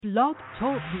Blog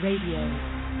Talk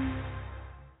Radio.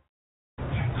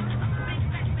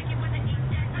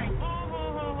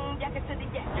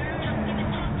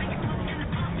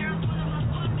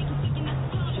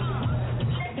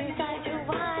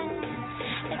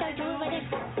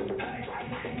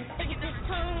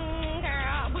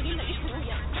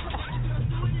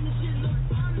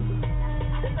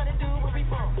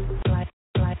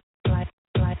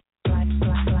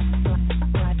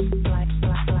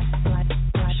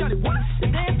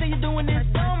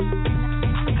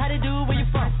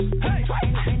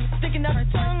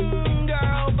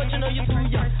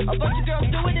 A bunch of girls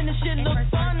do it and the shit looks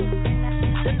fun.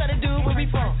 That's how they do it where we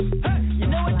from. You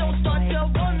know it don't start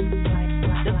till one.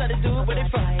 That's how they do it where they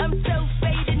from. I'm so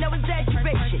faded, no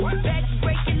exaggeration. Back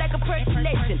breaking like a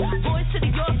percolation. Boys to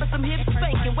the yard for some hip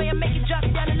spanking. Way I make it drop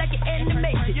down like an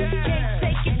animation. Can't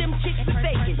take it, them chicks be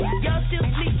faking. Y'all still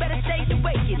sleep, better stay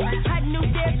awakened. Hot new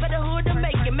dance for the hood I'm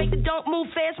making. Make it don't move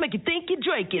fast, make you think you're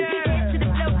drinking. Head to the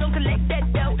flow, don't collect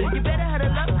that dough. You better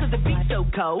huddle up cause the beat's so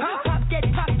cold.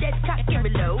 Pop that, cock and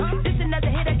reload. This another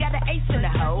hit, I got an ace in the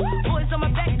hole. Boys on my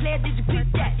back, player, did you pick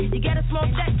that? You got a small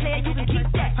jack, player, you can keep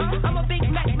that. I'm a Big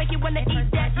Mac, make you wanna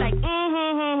eat that. Like,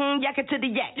 yak it to the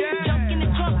yak. Junk in the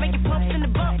trunk, make you pump in the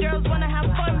bump. Girls wanna have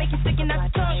fun, make you sticking out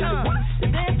the tongue. The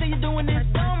dance that you're doing is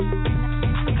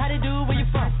dumb. How they do where you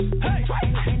from? Hey,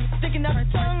 sticking out the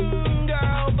tongue,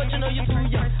 girl, but you know you're too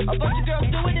young. A bunch of girls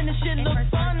do it and the shit looks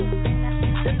fun.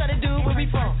 That's how they do where we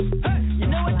from. Hey, you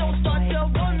know it don't start till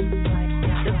one.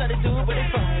 That's how they do it where they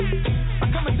from.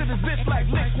 I come into this bitch like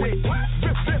liquid.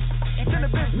 Drip, drip, in the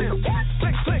business.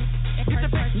 Click, click, get your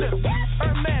pick lip.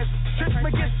 Hermes, trips me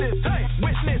get this. Hey,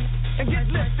 witness, and get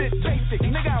lifted. Basic,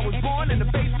 nigga, I was born in the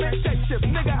basement. Shape shift,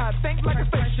 nigga, I think like a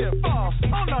spaceship. Oh,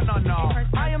 no.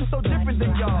 I am so different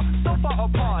than y'all. So far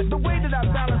apart, the way that I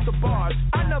balance the bars.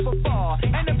 I never fall,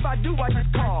 and if I do, I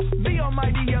just call the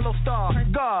almighty yellow star.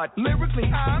 God, lyrically,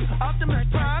 I'm Optimus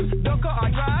Prime. Dunker,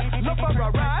 I drive, look where I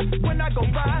ride. When I go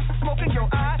by, smoke in your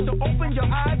eyes. So open your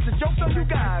eyes, the joke's on you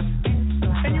guys.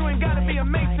 And you ain't gotta be a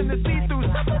mason to see through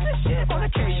some of this shit on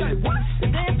occasion. The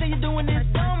dance that you're doing is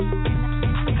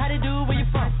dumb. How they do where you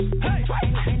from? Hey,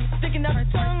 sticking out the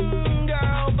tongue,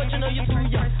 girl, but you know you're too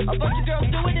young. A bunch of girls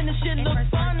do it and the shit looks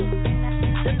fun.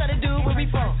 That's how they do where we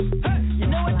from. Hey, you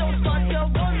know it don't start till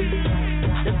one.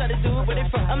 That's how they do it where they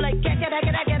from. I'm like, make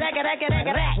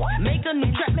a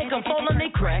new track, make them fall on they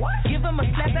crack. Give them a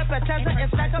slap, appetizer, and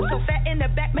stack up so fat in the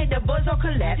back, make the boys all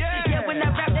collapse. Yeah, when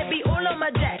I rap, they be all on my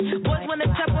jack. Boys wanna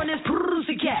chop on this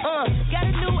pussy cat. Got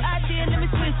a new idea, let me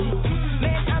switch it.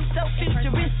 Man, I'm so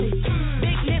futuristic.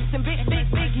 Big lips and big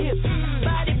hips.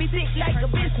 Body be thick like a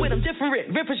bitch with them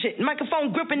different ripping shit.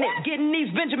 Microphone gripping it, getting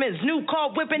these Benjamins, new car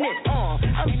whipping it.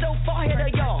 I'm so far ahead of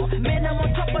y'all. Man, I'm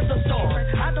on top of the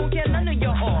stars. I don't care none of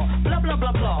your all. Blah, blah,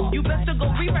 blah, blah. You best to go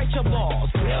rewrite your balls.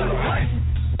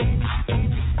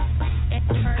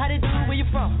 How they do where you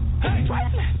from?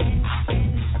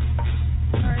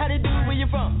 How they do where you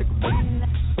from?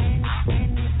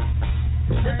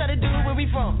 That's how they do where we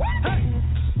from.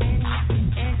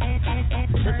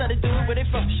 That's how they do where they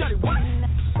from. Shut it, what?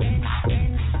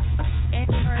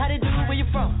 How they do where you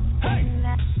from?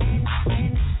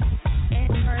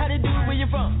 How they do where you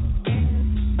from?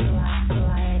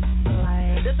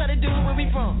 That's how they do where we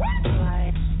from.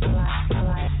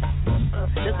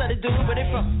 That's how they do where they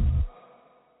from.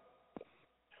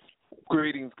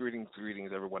 Greetings,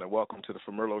 everyone, and welcome to the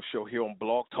Merlot Show here on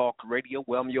Blog Talk Radio.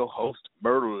 Well, I'm your host,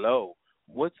 Merlot.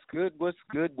 What's good?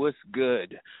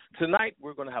 Tonight,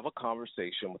 we're going to have a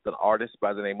conversation with an artist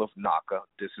by the name of Knocka.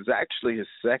 This is actually his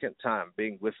second time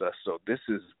being with us, so this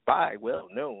is by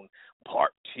well-known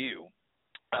part 2.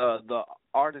 The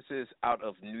artist is out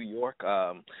of New York,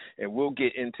 and we'll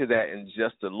get into that in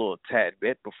just a little tad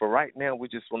bit. But for right now, we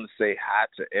just want to say hi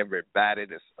to everybody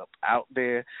that's up out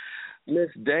there.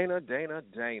 Miss Dana,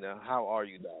 how are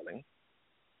you, darling?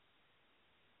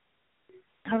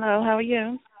 Hello, how are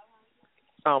you?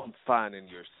 I'm fine, and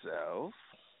yourself?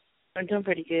 I'm doing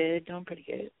pretty good.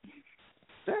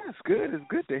 That's good. It's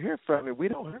good to hear from you. We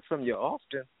don't hear from you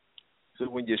often. So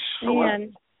when you show up,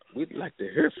 we'd like to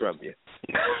hear from you.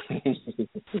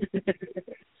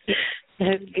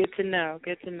 It's good to know.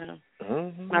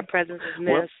 Mm-hmm. My presence is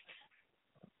missed.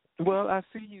 Well, I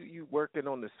see you working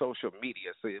on the social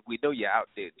media, so we know you're out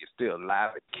there and you're still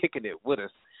alive and kicking it with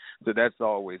us, so that's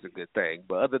always a good thing.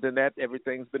 But other than that,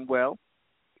 everything's been well?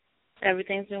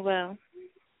 Everything's been well.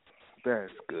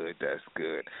 That's good.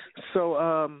 So,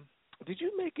 did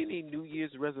you make any New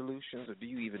Year's resolutions, or do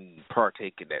you even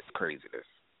partake in that craziness?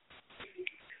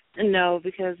 No,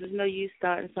 because there's no use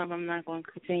starting something I'm not going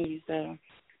to continue, so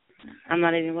I'm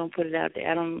not even going to put it out there.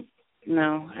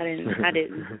 No, I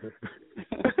didn't.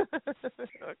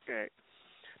 Okay.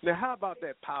 Now, how about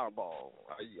that Powerball?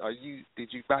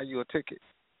 Did you buy you a ticket?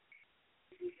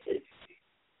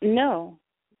 No,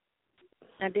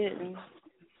 I didn't.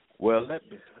 Well, let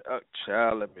me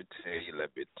tell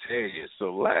you.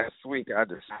 So last week I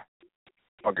just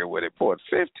with it, bought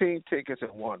 15 tickets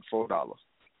and won $4.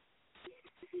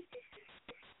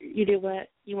 You did what?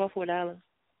 You won $4?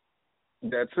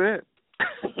 That's it.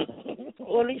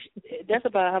 Well, at least that's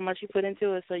about how much you put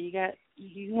into it. So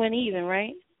you went even,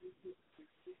 right?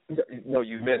 No,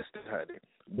 you missed it, honey.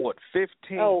 Bought 15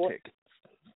 tickets.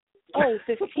 Oh,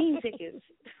 15 tickets.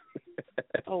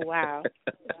 Oh, wow.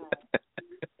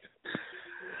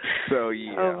 So,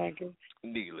 yeah. Oh, my goodness.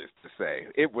 Needless to say,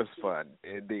 it was fun,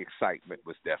 and the excitement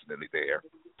was definitely there.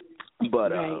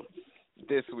 But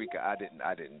this week I didn't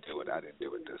do it. I didn't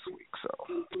do it this week. So,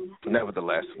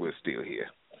 nevertheless, we're still here.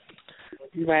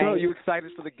 Right. So, are you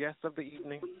excited for the guest of the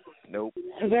evening? Nope.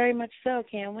 Very much so.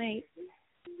 Can't wait.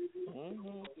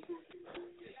 Mm-hmm.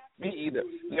 Me either.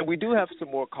 Now, we do have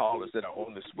some more callers that are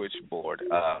on the switchboard.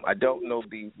 I don't know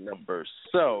these numbers,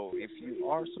 so if you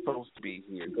are supposed to be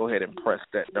here, go ahead and press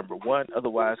that number 1.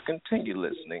 Otherwise, continue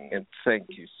listening, and thank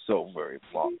you so very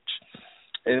much.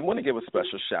 And I want to give a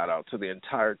special shout-out to the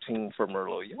entire team for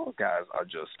Merlot. Y'all guys are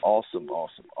just awesome,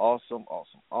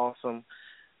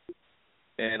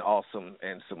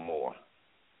 and some more.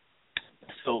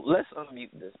 So let's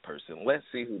unmute this person. Let's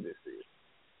see who this is.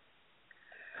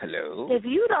 Hello? If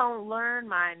you don't learn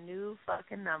my new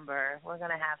fucking number, we're going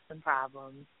to have some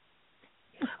problems.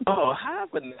 Oh, hi,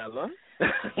 Vanilla.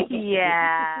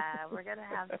 Yeah, we're going to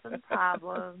have some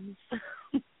problems.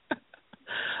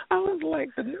 I was like,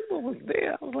 the number was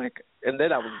there. I was like, and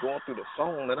then I was going through the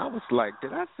phone, and I was like,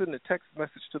 did I send a text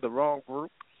message to the wrong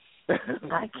group?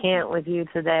 I can't with you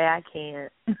today. I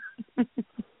can't.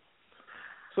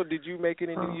 So did you make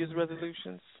any New Year's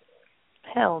resolutions?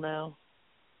 Hell no.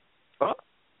 Oh.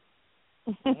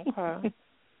 Okay.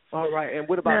 All right. And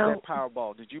what about that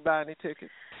Powerball? Did you buy any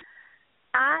tickets?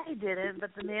 I didn't, but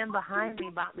the man behind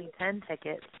me bought me 10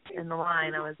 tickets in the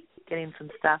line. I was getting some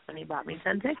stuff, and he bought me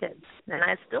 10 tickets, and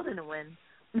I still didn't win.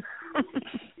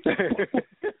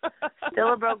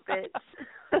 Still a broke bitch.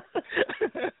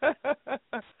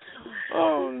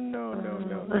 Oh,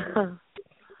 no.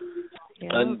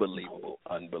 Yeah.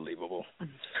 Unbelievable.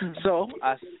 So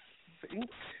I think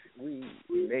we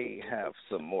may have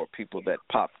some more people that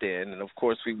popped in, and of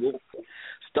course we will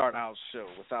start our show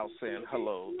without saying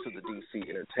hello to the DC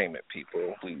entertainment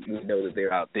people. We know that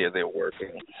they're out there, they're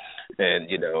working, and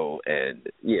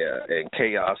and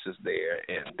Chaos is there,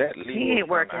 and that he ain't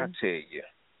working. I tell you.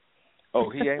 Oh,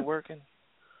 he ain't working?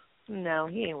 No,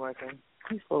 he ain't working.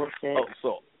 He's full of shit.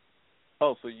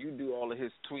 So you do all of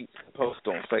his tweets and posts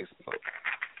on Facebook.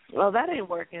 Well, that ain't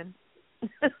working.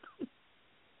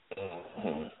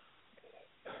 Mm-hmm.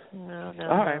 No.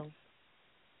 All right.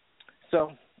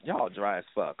 So, y'all dry as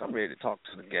fuck. I'm ready to talk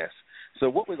to the guests. So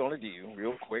what we're going to do,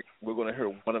 real quick, we're going to hear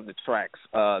one of the tracks.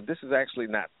 This is actually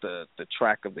not the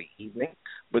track of the evening,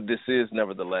 but this is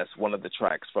nevertheless one of the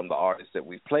tracks from the artist that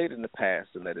we've played in the past,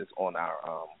 and that is on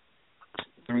our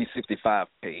 365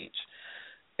 page.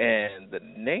 And the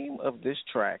name of this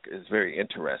track is very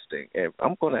interesting. And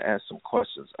I'm going to ask some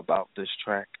questions about this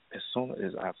track as soon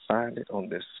as I find it on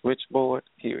this switchboard.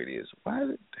 Here it is.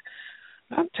 Why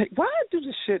do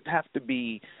this shit have to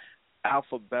be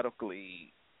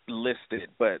alphabetically listed,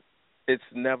 but it's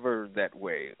never that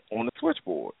way on the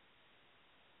switchboard?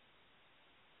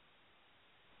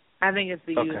 I think it's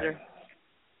the user.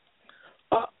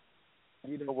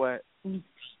 You know what?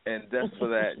 And just for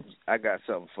that, I got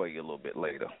something for you a little bit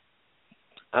later.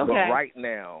 Okay. But right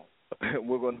now,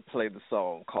 we're going to play the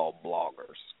song called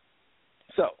Bloggers.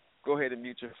 So, go ahead and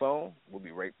mute your phone. We'll be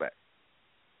right back.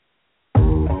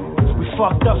 We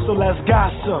fucked up, so let's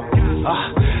gossip.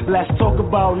 Let's talk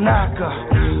about Knocka.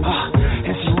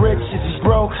 Is he rich? Is he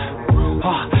broke?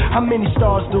 How many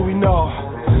stars do we know?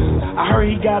 I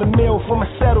heard he got a meal from a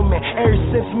settlement. Ever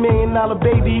since $1 Million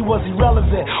Baby, he was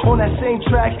irrelevant. On that same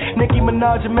track, Nicki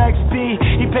Minaj and Max B,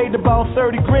 he paid about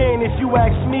 30 grand. If you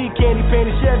ask me, can he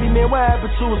paint a Chevy, man? What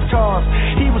happened to his cars?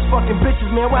 He was fucking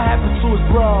bitches, man. What happened to his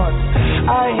broads?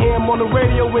 I ain't hear him on the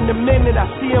radio in a minute. I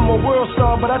see him on World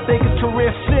Star, but I think his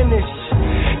career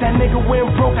finished. That nigga went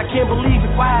broke, I can't believe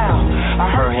it, wow.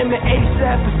 I heard him and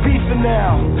ASAP is beefing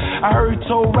now. I heard he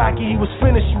told Rocky he was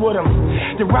finished with him.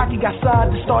 Then Rocky got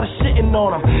signed and started shitting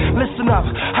on him. Listen up,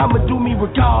 I'ma do me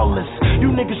regardless. You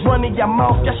niggas running your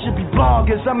mouth, y'all should be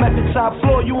bloggers. I'm at the top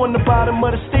floor, you on the bottom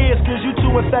of the stairs, cause you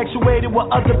too infatuated with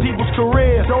other people's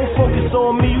careers. Don't focus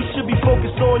on me, you should be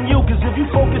focused on you, cause if you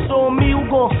focus on me, who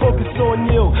gon' focus on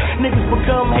you? Niggas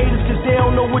become haters cause they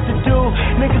don't know what to do.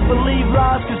 Niggas believe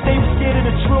lies cause they were scared of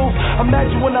the truth.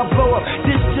 Imagine when I blow up,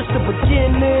 this just the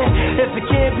beginning. If it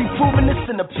can't be proven, it's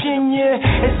an opinion.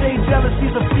 They say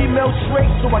jealousy's a female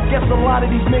trait, so I guess a lot of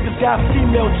these niggas got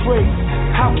female traits.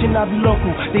 How can I be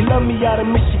local? They love me out of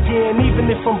Michigan. Even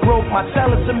if I'm broke, my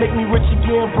talent to make me rich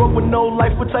again. Broke with no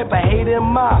life, what type of hater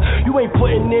am I? You ain't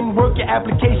putting in work, your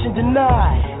application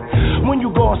denied. When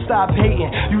you gon' stop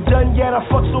hating? You done yet? I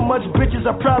fuck so much bitches,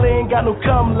 I probably ain't got no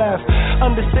cum left.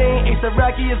 Understand, Ace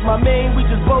Rocky is my main. We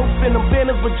just both in them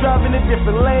banners, but driving in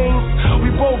different lanes. We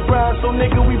both grind, so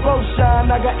nigga, we both shine.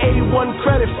 I got A1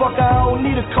 credit, fuck, I don't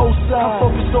need a cosign. I'm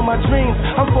focused on my dreams,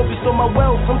 I'm focused on my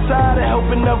wealth. I'm tired of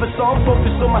helping others, so I'm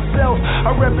focused on myself.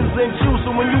 I represent you,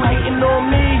 so when you hating on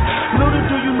me, little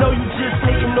do you know you just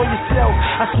hating on yourself.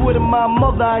 I swear to my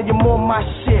mother, I am on my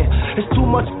shit. It's too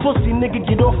much pussy, nigga,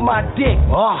 get off my dick.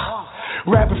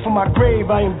 Rapping from my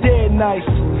grave, I am dead nice.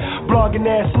 Blogging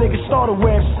ass niggas, start a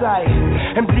website.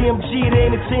 MDMG, they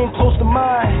ain't a team close to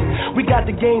mine. We got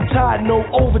the game tied, no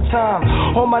overtime.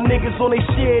 All my niggas on they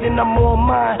shit and I'm on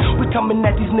mine. We coming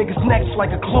at these niggas necks like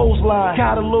a clothesline.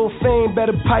 Got a little fame,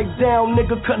 better pipe down,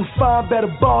 nigga. Couldn't find better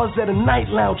bars at a night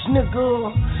lounge,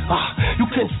 nigga. You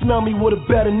couldn't smell me with a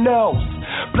better nose.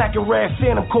 Black and red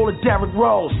phantom, call it Derrick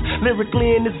Rose.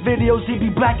 Lyrically in this videos, he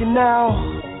be blacking out.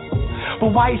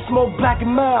 But why he smoke black and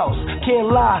mouse?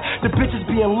 Can't lie, the bitches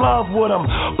be in love with him.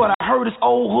 But I heard his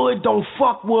old hood don't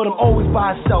fuck with him. Always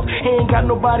by himself, he ain't got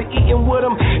nobody eating with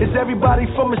him. Is everybody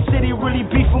from the city really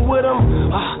beefing with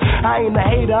him? I ain't a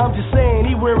hater, I'm just saying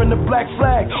he wearing the black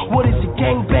flag. What is he,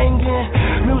 gang banging?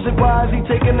 Music wise, he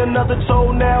taking another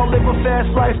toll now. Live a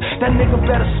fast life, that nigga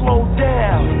better slow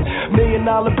down. $1 million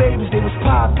babies, they was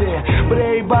popping. But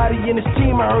everybody in his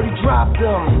team, I heard he dropped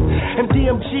them.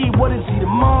 MDMG, what is he, the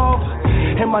mob?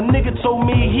 And my nigga told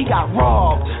me he got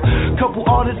robbed. Couple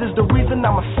artists is the reason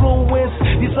I'm influenced.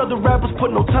 These other rappers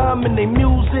put no time in their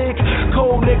music.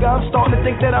 Cold nigga, I'm starting to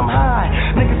think that I'm high.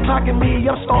 Niggas talking me,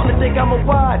 I'm starting to think I'm a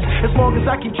watch. As long as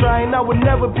I keep trying, I would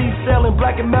never be selling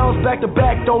black and mouse back to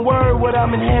back. Don't worry what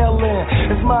I'm inhaling.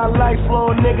 It's my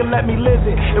lifelong nigga, let me live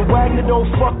it. If Wagner don't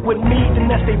fuck with me, then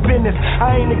that's their business.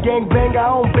 I ain't a gangbanger, I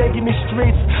don't beg in the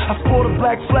streets. I sport a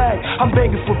black flag, I'm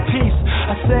begging for peace.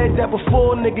 I said that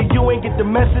before, nigga, you ain't get the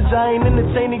message. I ain't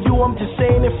entertaining you, I'm just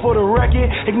saying it for the record.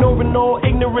 Ignoring all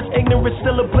ignorance, ignorance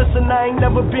still a bliss. And I ain't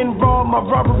never been robbed, my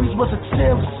robberies was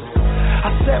attempts. I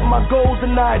set my goals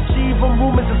and I achieve them.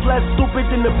 Rumors is less stupid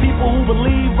than the people who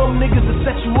believe them. Niggas will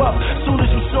set you up soon as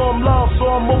you show them love. So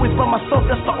I'm always by myself,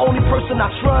 that's the only person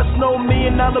I trust. No $1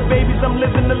 million babies, I'm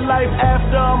living the life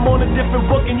after. I'm on a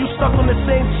different book and you stuck on the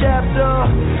same chapter.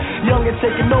 Young and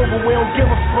taking over, we don't give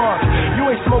a fuck. You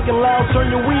ain't smoking loud,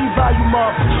 turn your weed volume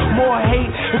up. More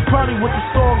hate is probably what the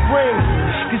song brings.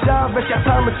 Cause y'all invest your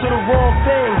time into the wrong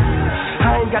thing.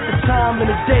 I ain't got the time in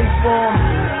the day for 'em.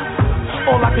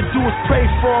 All I can do is pray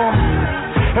for him.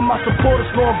 And my supporters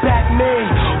gon' back me.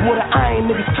 Where the iron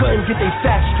niggas couldn't get their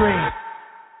facts straight.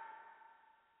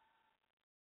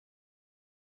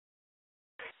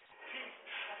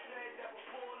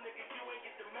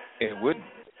 It would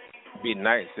be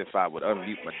nice if I would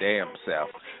unmute my damn self.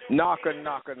 Knocka,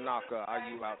 Knocka, Knocka. Are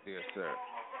you out there, sir?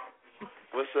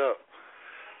 What's up?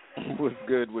 What's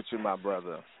good with you, my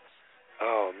brother?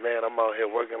 Oh, man, I'm out here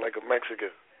working like a Mexican.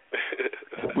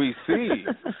 We see.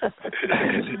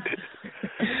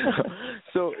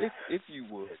 So if you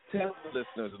would, tell the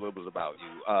listeners a little bit about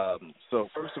you. So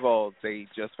first of all, they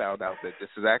just found out that this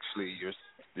is actually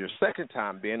your second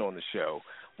time being on the show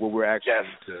where we're actually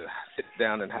to sit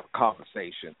down and have a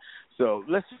conversation. So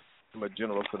let's give a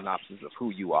general synopsis of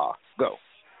who you are. Go.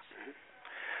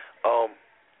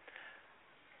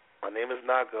 My name is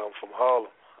Knocka. I'm from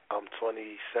Harlem. I'm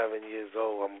 27 years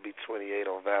old. I'm going to be 28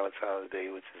 on Valentine's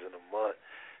Day, which is in a month,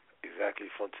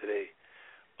 exactly from today.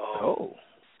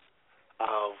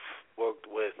 I've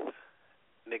worked with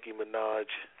Nicki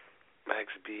Minaj,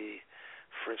 Max B,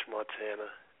 French Montana,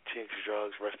 Chinx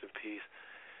Drugs, rest in peace,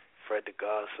 Fred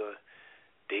DeGarza,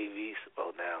 Davies,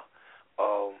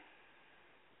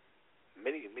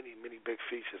 many big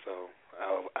features.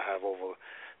 I have over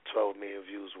 12 million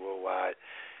views worldwide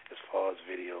as far as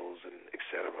videos and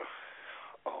etc.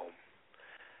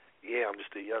 I'm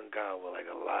just a young guy with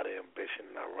like a lot of ambition,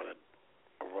 and I run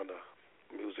a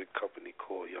music company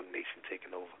called Young Nation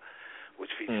Taking Over,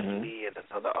 which features me and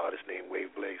another artist named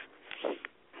Wave Blaze.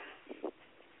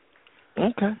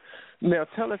 Okay. Now,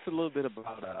 tell us a little bit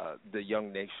about the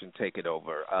Young Nation Taking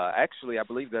Over. Actually, I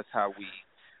believe that's how we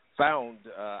found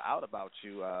out about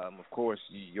you. Of course,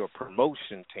 your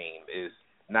promotion team is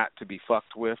not to be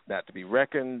fucked with, not to be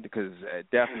reckoned, because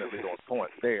definitely on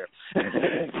point there.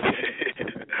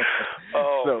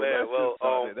 Oh, so man. Well,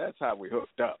 that's how we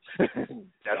hooked up.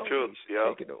 That's true. Yeah.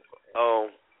 Taking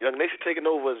over. Young Nation Taking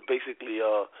Over is basically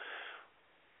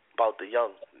about the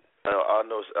young. I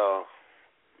know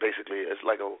basically it's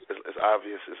like it's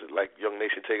obvious. It's like Young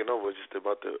Nation Taking Over. It's just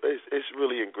about it's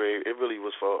really engraved. It really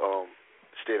was for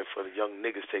standing for the young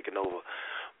niggas taking over.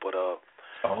 But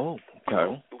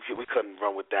okay. We couldn't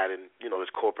run with that in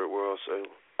this corporate world. So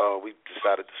we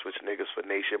decided to switch niggas for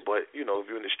nation. But if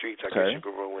you're in the streets, I guess you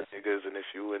could run with niggas, and if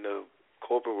you in the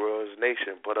corporate world, it's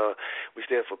nation. But we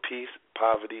stand for peace,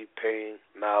 poverty, pain,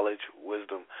 knowledge,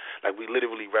 wisdom. Like we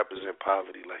literally represent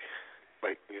poverty. Like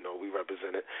we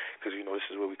represent it because this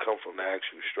is where we come from, the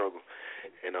actual struggle,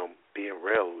 and being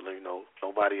real.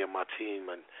 Nobody in my team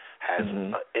has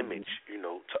an image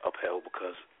to uphold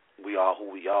because we are who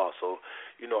we are. So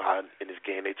how in this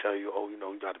game they tell you,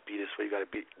 you got to be this way, you got to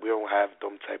be. We don't have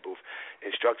them type of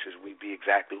instructions. We be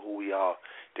exactly who we are.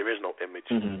 There is no image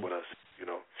with us.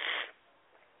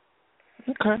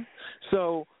 Okay,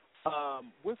 so.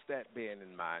 With that being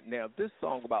in mind, now this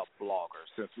song about bloggers,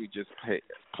 since we just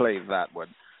played that one,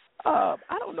 I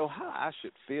don't know how I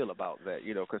should feel about that,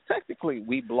 because technically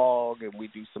we blog and we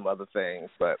do some other things,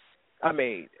 but, I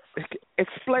mean,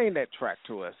 explain that track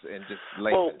to us in just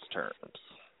layman's terms.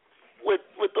 With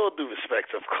all due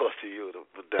respect, of course, to you,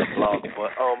 that blog,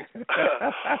 but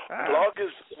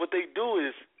bloggers, what they do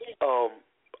is,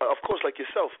 of course, like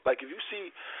yourself, like if you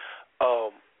see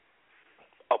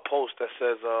a post that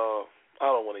says, I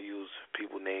don't want to use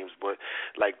people names, but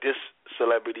like this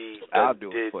celebrity I'll do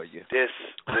did it for you. This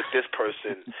with this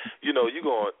person, you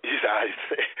going,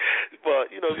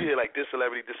 but if you hear like this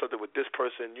celebrity did something with this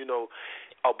person,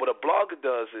 what a blogger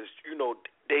does is,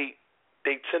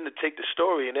 they tend to take the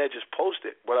story and they just post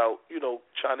it without,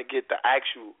 trying to get the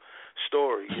actual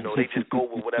story. They just go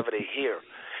with whatever they hear.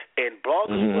 And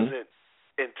bloggers wasn't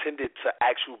intended to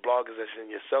actual bloggers as in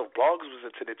yourself. Bloggers was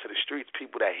intended to the streets,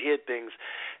 people that hear things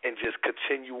and just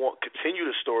continue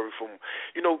the story from,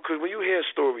 because when you hear a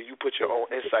story, you put your own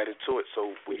insight into it.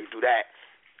 So when you do that,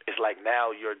 it's like now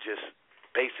you're just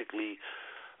basically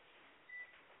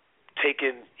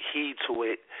taking heed to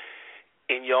it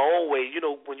in your own way.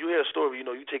 When you hear a story,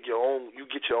 you get your own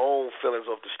feelings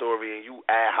off the story and you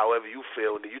add however you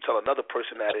feel, and then you tell another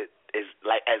person that it is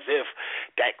like as if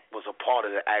that was a part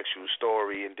of the actual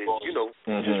story, and then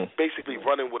just basically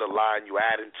running with a line, you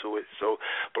add into it. So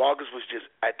bloggers was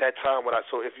just at that time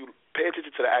so if you pay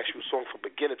attention to the actual song from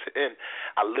beginning to end,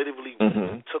 I literally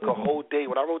took a whole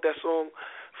day when I wrote that song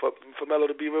for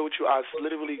Mello. To be real with you, I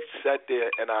literally sat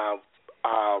there and I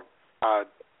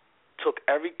took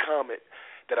every comment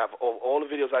that all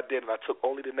the videos I did, and I took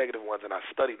only the negative ones, and I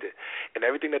studied it. And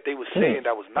everything that they were saying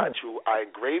that was not true, I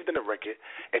engraved in the record.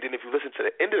 And then if you listen to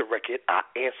the end of the record, I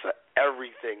answer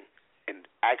everything in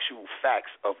actual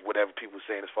facts of whatever people were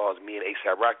saying as far as me and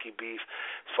A$AP Rocky beef,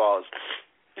 as far as,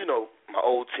 my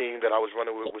old team that I was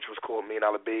running with, which was called $1 Million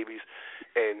Babies,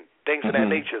 and things of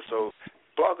that nature. So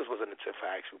bloggers wasn't intended for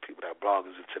actual people that blog.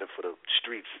 It was intended for the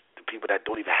streets, the people that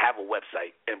don't even have a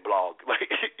website and blog.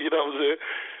 Like, you know what I'm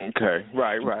saying? Okay,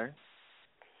 right.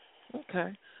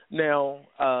 Okay. Now,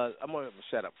 I'm going to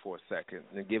shut up for a second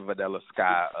and give Vanilla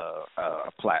Sky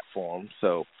a platform.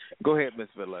 So go ahead, Miss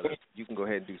Vanilla. You can go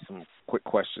ahead and do some quick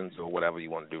questions or whatever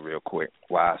you want to do real quick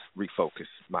while I refocus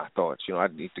my thoughts. I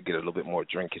need to get a little bit more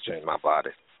drinkage in my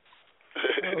body.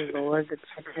 Oh, Lord, the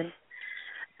chicken.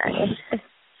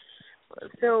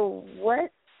 So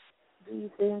what do you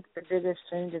think the biggest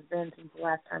change has been since the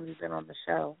last time you've been on the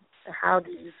show? How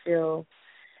do you feel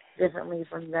differently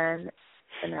from then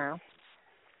to now?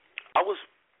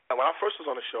 When I first was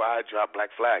on the show, I had dropped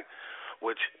Black Flag,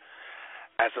 which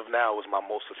as of now was my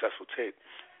most successful tape.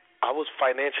 I was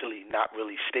financially not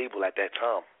really stable at that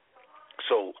time.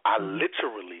 So I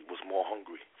literally was more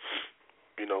hungry,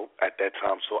 at that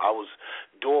time. So I was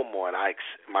doing more, and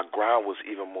my grind was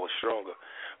even more stronger.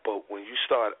 But when you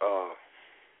start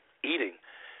eating,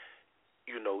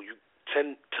 you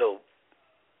tend to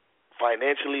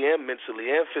financially and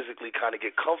mentally and physically kind of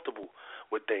get comfortable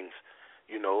with things,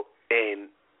 and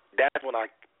that's when I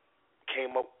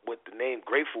came up with the name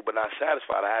Grateful but Not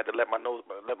Satisfied. I had to let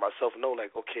myself know,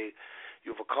 like, okay,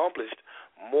 you've accomplished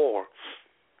more,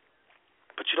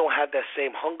 but you don't have that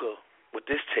same hunger with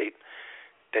this tape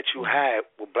that you had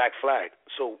with Black Flag.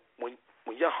 So when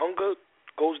your hunger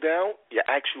goes down, your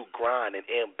actual grind and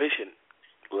ambition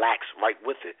lacks right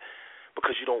with it.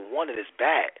 because you don't want it as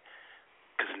bad.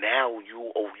 Because now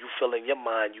you feel in your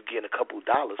mind you getting a couple of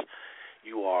dollars,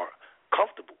 you are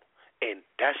comfortable, and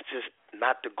that's just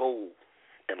not the goal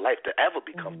in life, to ever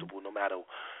be comfortable, no matter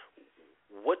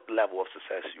what level of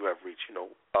success you have reached.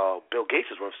 Bill Gates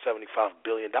is worth $75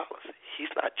 billion.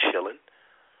 He's not chilling.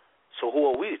 So who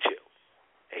are we to chill?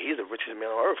 And he's the richest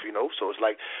man on earth, So it's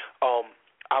like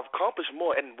I've accomplished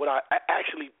more. And what I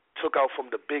actually took out from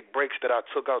the big breaks that I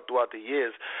took out throughout the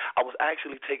years, I was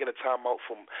actually taking the time out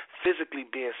from physically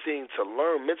being seen to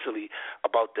learn mentally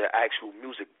about the actual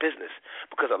music business.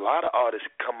 Because a lot of artists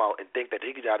come out and think that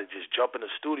they got to just jump in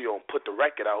the studio and put the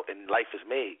record out and life is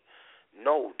made.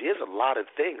 No, there's a lot of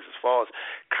things as far as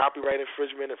copyright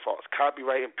infringement, as far as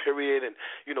copywriting, period, and,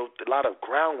 a lot of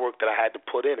groundwork that I had to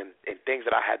put in and things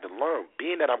that I had to learn.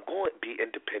 Being that I'm going to be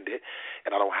independent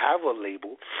and I don't have a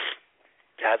label,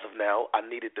 as of now, I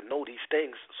needed to know these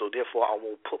things, so therefore I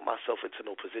won't put myself into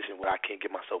no position where I can't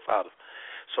get myself out of.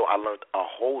 So I learned a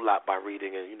whole lot by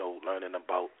reading and, learning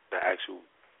about the actual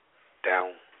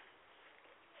down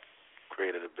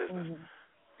creative business.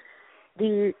 Do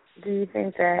you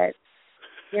think that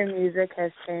your music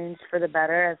has changed for the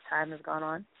better as time has gone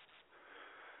on?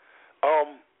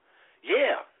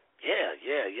 Yeah.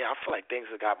 I feel like things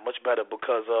have got much better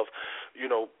because of,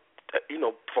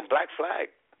 from Black Flag,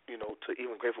 to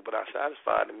even Grateful But Not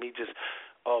Satisfied, and me just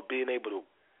being able to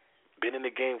been in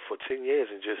the game for 10 years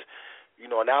and just,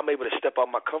 now I'm able to step out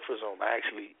my comfort zone, my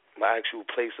actual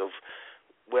place of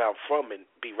where I'm from and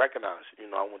be recognized.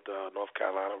 I went to North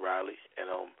Carolina, Raleigh,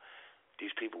 and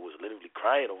these people was literally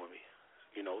crying over me.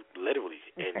 Literally,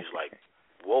 and it's like,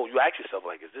 whoa, you ask yourself,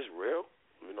 like, is this real?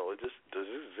 Is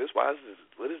this why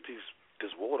what is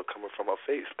this water coming from my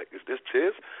face? Like, is this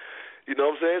tears? You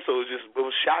know what I'm saying? So it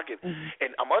was shocking,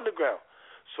 and I'm underground,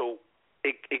 so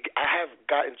I have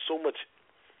gotten so much.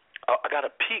 I got a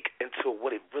peek into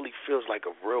what it really feels like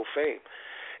of real fame,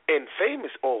 and fame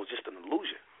is just an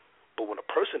illusion. But when a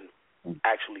person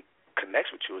actually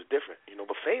connects with you, is different,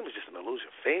 but fame is just an illusion.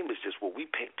 Fame is just what we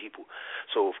paint people.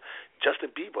 So if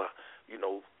Justin Bieber,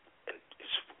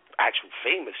 is actually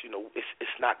famous,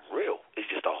 it's not real. It's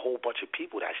just a whole bunch of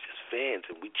people that's just fans,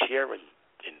 and we cheering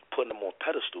and putting them on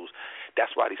pedestals.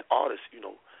 That's why these artists,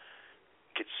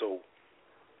 get so,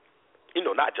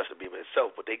 not Justin Bieber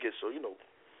himself, but they get so,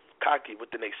 cocky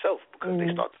within themselves because they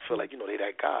start to feel like, they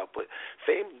that guy. But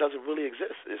fame doesn't really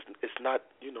exist. It's not,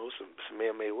 it's a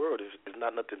man-made world. It's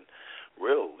not nothing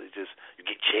real. It's just you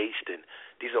get chased, and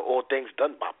these are all things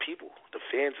done by people. The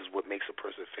fans is what makes a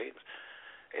person famous.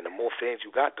 And the more fans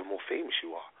you got, the more famous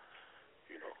you are.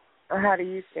 How do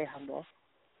you stay humble?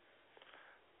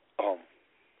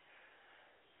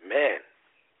 Man,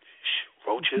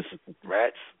 roaches,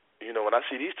 rats. When I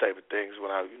see these type of things,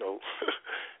 when I'm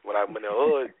in the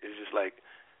hood, it's just like,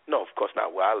 no, of course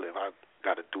not where I live. I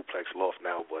got a duplex loft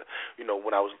now, but,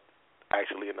 when I was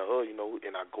actually in the hood,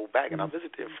 and I go back and I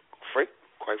visit there,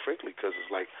 quite frankly, because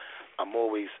it's like I'm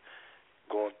always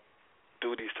going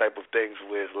through these type of things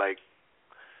where it's like,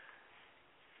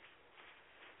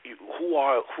 who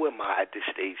am I at this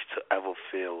stage to ever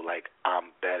feel like I'm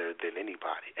better than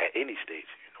anybody at any stage?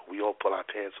 We all pull our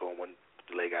pants on one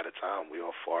leg at a time. We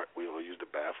all fart. We all use the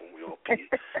bathroom. We all pee.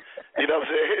 You know what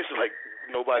I'm saying? It's like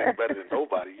nobody's better than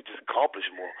nobody. You just accomplish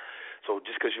more. So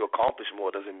just because you accomplish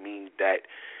more doesn't mean that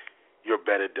you're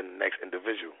better than the next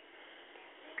individual.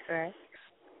 Right.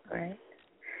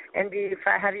 And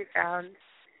have you found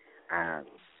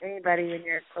anybody in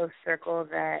your close circle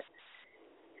that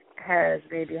has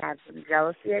maybe had some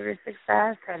jealousy of your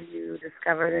success? Have you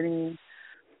discovered any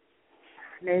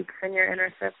snakes in your inner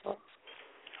circle?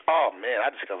 Oh man, I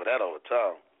discover that all the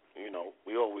time.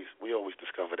 We always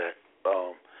discover that.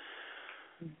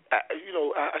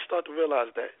 I start to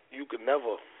realize that you could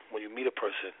never, when you meet a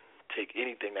person, take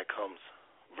anything that comes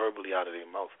verbally out of their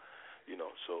mouth.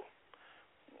 So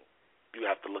you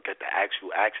have to look at the actual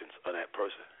actions of that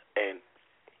person. And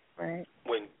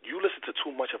when you listen to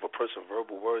too much of a person's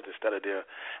verbal words instead of their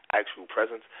actual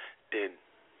presence, then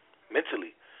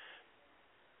mentally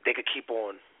they could keep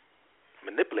on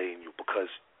manipulating you because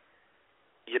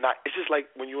you're not. It's just like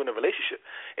when you're in a relationship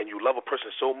and you love a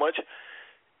person so much,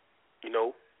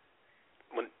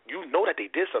 when you know that they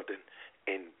did something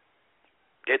and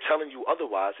they're telling you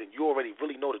otherwise and you already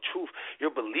really know the truth,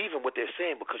 you're believing what they're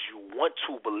saying because you want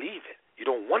to believe it. You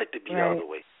don't want it to be the other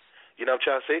way. You know what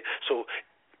I'm trying to say? So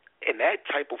in that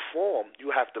type of form, you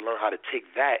have to learn how to take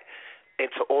that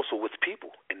into also with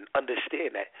people and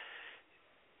understand that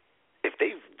if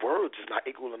their words is not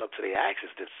equaling up to their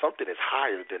actions, then something is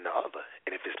higher than the other.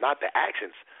 And if it's not the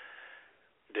actions,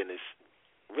 then it's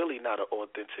really not an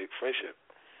authentic friendship.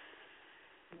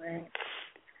 Right.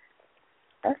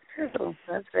 That's true.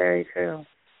 That's very true.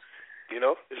 You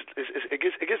know, it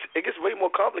gets way more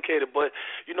complicated, but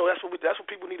you know that's what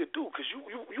people need to do, because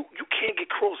you can't get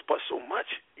crossed but so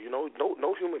much. You know,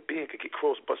 no human being can get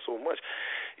crossed but so much.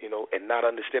 You know, and not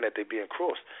understand that they're being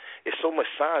crossed. It's so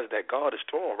much signs that God is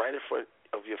throwing right in front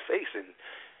of your face, and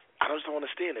I just don't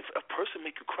understand. If a person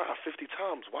make you cry 50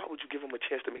 times, why would you give them a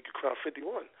chance to make you cry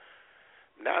 51?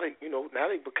 Now they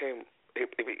became.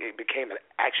 It became an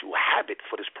actual habit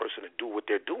for this person to do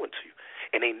what they're doing to you.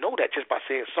 And they know that just by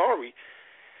saying sorry,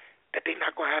 that they're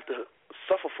not going to have to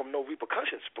suffer from no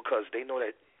repercussions, because they know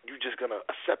that you're just going to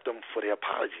accept them for their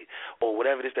apology or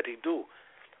whatever it is that they do.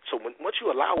 So once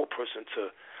you allow a person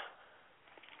to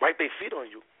wipe their feet on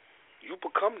you, you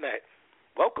become that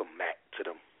welcome mat to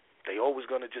them. They always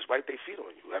going to just wipe their feet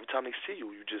on you. Every time they see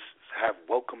you, you just have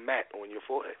welcome mat on your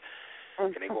forehead.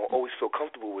 And they're going to always feel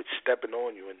comfortable with stepping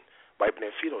on you and wiping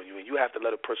their feet on you, and you have to let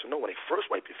a person know when they first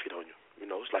wipe your feet on you. You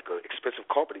know, it's like an expensive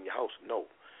carpet in your house. No,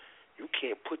 you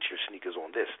can't put your sneakers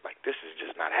on this. Like, this is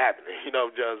just not happening. You know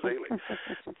what I'm saying? Like,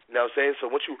 you know what I'm saying? So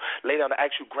once you lay down the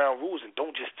actual ground rules and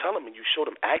don't just tell them and you show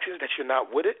them actions that you're not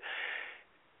with it,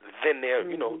 then their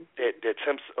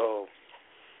attempts of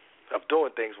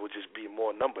doing things will just be more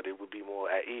numbered. It will be more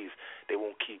at ease. They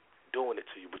won't keep doing it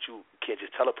to you, but you can't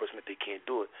just tell a person that they can't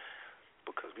do it,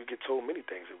 because we get told many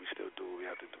things and we still do what we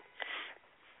have to do.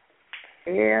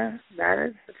 Yeah, that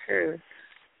is the truth.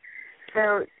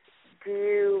 So, do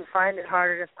you find it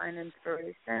harder to find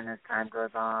inspiration as time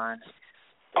goes on?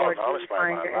 Or I'm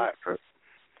inspired by a lot.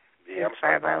 Yeah, I'm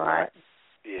inspired by a lot.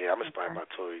 Yeah, I'm inspired by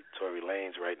Tory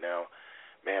Lanez right now.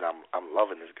 Man, I'm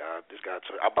loving this guy. This guy,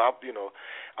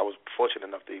 I was fortunate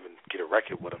enough to even get a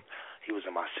record with him. He was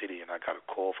in my city, and I got a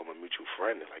call from a mutual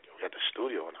friend. Like, we at the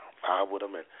studio, and I vibe with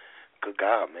him, and good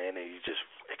guy, man, and he's just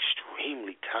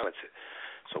extremely talented.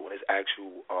 So when his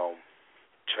actual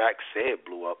track "Said"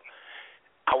 blew up,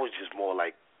 I was just more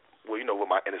like, well, you know, with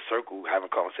my inner circle having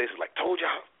conversations like, I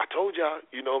told y'all,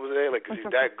 you know what I'm saying? Like, 'cause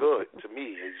he's that good to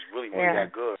me. He's really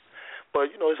that good.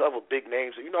 But, you know, there's other big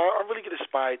names. You know, I really get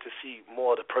inspired to see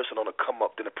more of the person on the come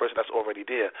up than the person that's already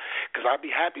there. Because I'd be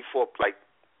happy for, like,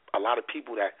 a lot of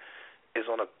people that is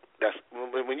on a, that's,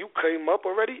 when you came up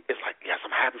already, it's like, yes,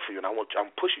 I'm happy for you, and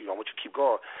I'm pushing you, I want you to keep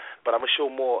going. But I'm going to show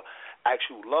more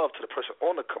actual love to the person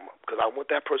on the come up, because I want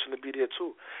that person to be there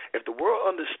too. If the world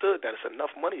understood that it's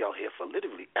enough money out here for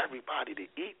literally everybody to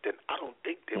eat, then I don't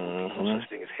think there would be no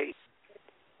such thing as hate.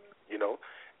 You know?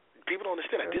 People don't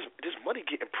understand that there's money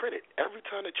getting printed. Every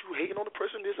time that you hating on a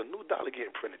person, there's a new dollar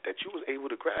getting printed that you was able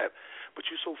to grab. But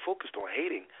you're so focused on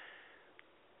hating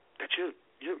that you're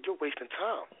wasting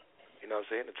time. You know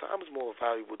what I'm saying? The time is more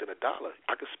valuable than $1.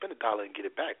 I can spend $1 and get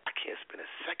it back. I can't spend a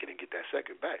second and get that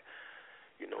second back.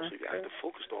 You know, so you have to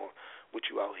focus on what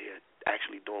you out here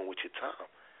actually doing with your time.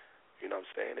 You know what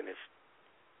I'm saying? And if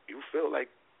you feel like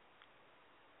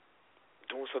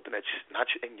doing something that's not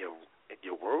in your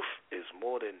worth is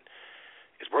more than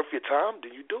it's worth your time,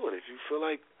 then you do it. If you feel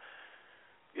like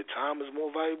your time is more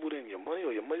valuable than your money,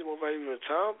 or your money is more valuable than your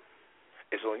time,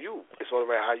 it's on you. It's all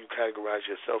about how you categorize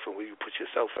yourself and where you put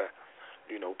yourself at.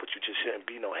 You know, but you just shouldn't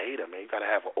be no hater, man. You got to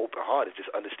have an open heart and just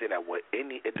understand that what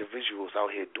any individual is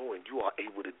out here doing, you are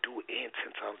able to do it and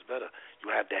 10 times better.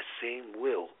 You have that same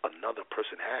will another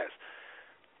person has.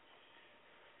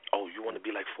 Oh, you want to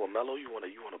be like Formello? You want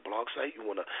a blog site? You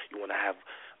want to have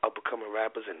up-and-coming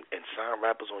rappers and sign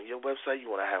rappers on your website? You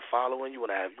want to have following? You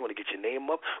want to get your name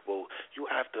up? Well, you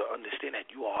have to understand that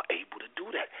you are able to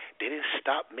do that. They didn't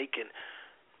stop making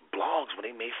blogs when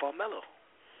they made Formello.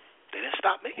 They didn't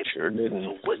stop making it. Sure didn't.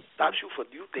 So what stops you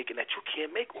from you thinking that you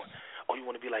can't make one? Oh, you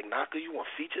want to be like Knocka? You want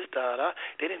features? Da-da.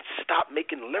 They didn't stop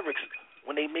making lyrics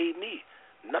when they made me.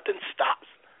 Nothing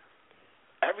stops.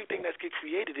 Everything that's get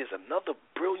created is another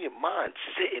brilliant mind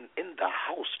sitting in the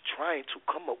house trying to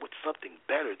come up with something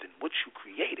better than what you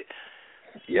created.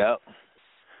 Yep.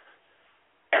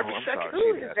 Every second.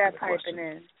 Who is that piping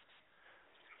in?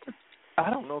 I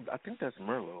don't know. I think that's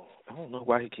Merlot. I don't know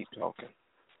why he keeps talking.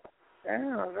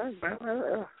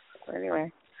 Oh,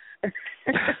 anyway.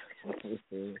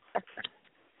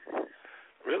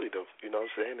 Really, though, you know what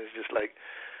I'm saying? It's just like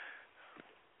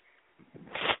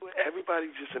everybody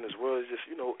just in this world is just,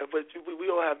 you know, but we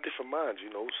all have different minds,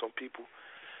 you know. Some people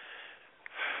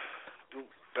do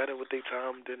better with their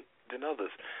time than others.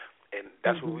 And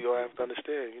that's what we all have to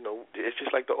understand, you know. It's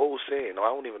just like the old saying. I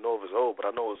don't even know if it's old, but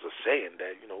I know it's a saying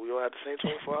that, you know, we all have the same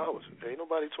 24 hours. There ain't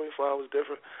nobody 24 hours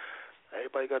different.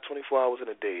 Everybody got 24 hours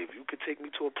in a day. If you could take me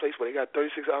to a place where they got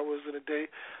 36 hours in a day,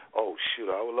 oh,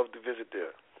 shoot, I would love to visit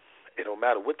there. it don't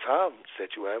matter what time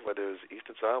set you have, whether it's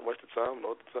Eastern time, Western time,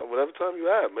 Northern time, whatever time you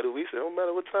have, Middle East, it don't matter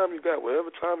what time you got,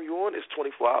 whatever time you on, it's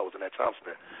 24 hours in that time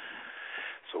span.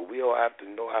 So we all have to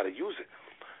know how to use it.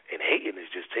 And hating is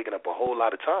just taking up a whole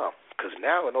lot of time. Because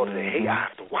now in order to hate, I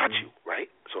have to watch you, right?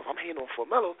 So if I'm hating on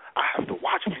Formello, I have to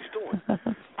watch what he's doing.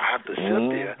 I have to sit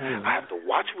there. I have to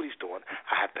watch what he's doing.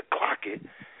 I have to clock it.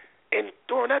 And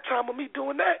during that time of me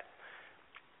doing that,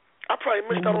 I probably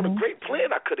missed out on a great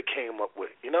plan I could have came up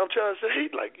with. You know what I'm trying to say?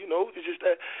 Like, you know, it's just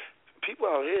that people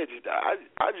out here,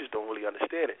 I just don't really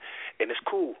understand it. And it's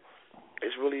cool.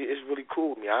 It's really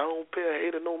cool with me. I don't pay a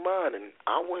hater no mind, and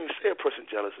I wouldn't say a person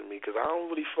jealous of me because I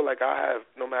don't really feel like I have,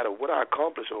 no matter what I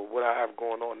accomplish or what I have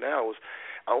going on now,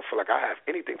 I don't feel like I have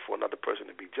anything for another person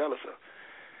to be jealous of.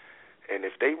 And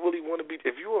if they really want to be,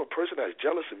 if you're a person that's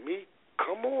jealous of me,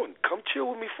 come on, come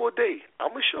chill with me for a day.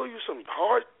 I'm gonna show you some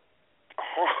hard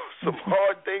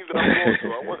things that I'm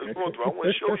going through. I want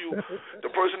to show you the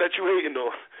person that you hating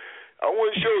on. I want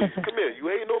to show you. Come here. You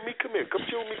hating on me? Come here. Come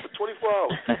chill with me for 24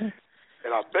 hours.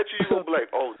 And I bet you're going to be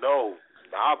like, oh, no.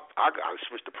 I got to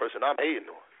switch the person I'm hating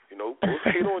on. You know, go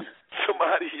hate on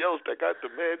somebody else that got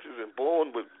the mansions and born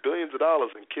with billions of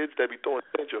dollars and kids that be throwing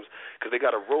tantrums because they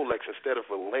got a Rolex instead of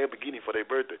a Lamborghini for their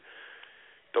birthday.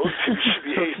 Those people should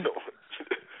be hating on.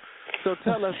 So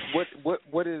tell us,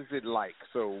 what is it like?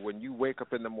 So when you wake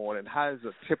up in the morning, how is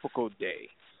a typical day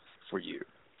for you?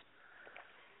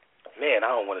 Man,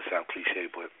 I don't want to sound cliche,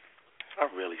 but I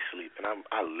really sleep, and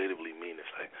I literally mean this.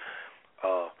 Like,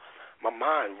 my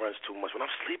mind runs too much when I'm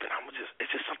sleeping.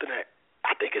 It's just something that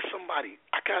I think it's somebody.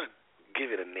 I gotta give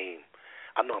it a name.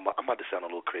 I know I'm about to sound a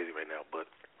little crazy right now, but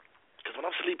because when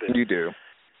I'm sleeping, you do.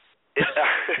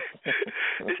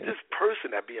 It's this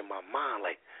person that be in my mind,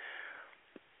 like.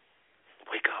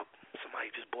 Wake up, somebody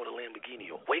just bought a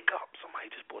Lamborghini. Or wake up, somebody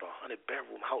just bought a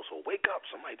 100-bedroom house. Or wake up,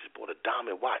 somebody just bought a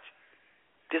diamond watch.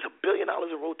 There's $1 billion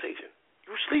in rotation.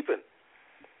 You're sleeping.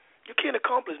 You can't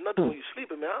accomplish nothing when you're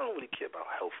sleeping, man. I don't really care about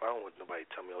health. I don't want nobody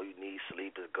to tell me, oh, you need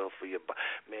sleep. It's good for your body.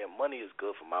 Man, money is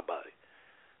good for my body.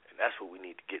 And that's what we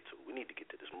need to get to. We need to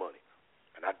get to this money.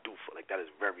 And I do feel like that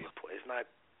is very important. It's not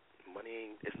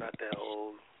money. It's not that,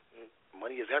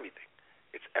 money is everything.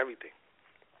 It's everything.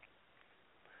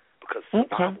 Because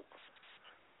survival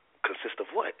consists of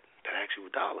what? That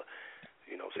actual dollar.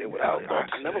 You know, say without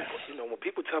I never, you know, when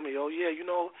people tell me, oh, yeah, you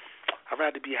know, I'd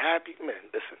rather be happy. Man,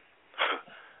 listen,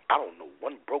 I don't know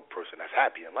one broke person that's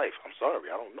happy in life. I'm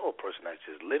sorry. I don't know a person that's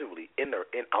just literally in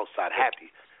outside happy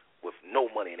with no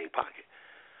money in their pocket.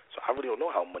 So I really don't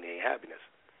know how money ain't happiness.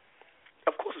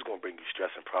 Of course it's going to bring you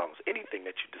stress and problems. Anything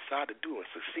that you decide to do and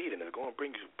succeed in is going to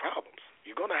bring you problems.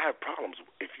 You're going to have problems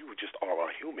if you just are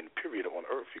a human, period, on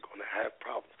earth. You're going to have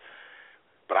problems.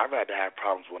 But I'd rather have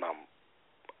problems when I'm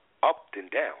up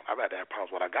than down. I'd rather have problems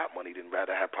when I got money than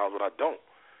rather have problems when I don't.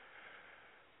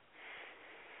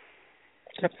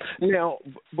 Now,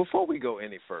 before we go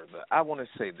any further, I want to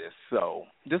say this. So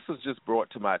this was just brought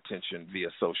to my attention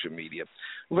via social media.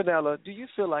 Vanilla, do you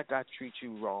feel like I treat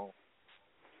you wrong?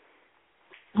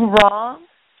 Wrong?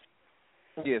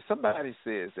 Yeah, somebody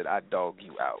says that I dog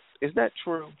you out. Is that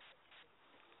true?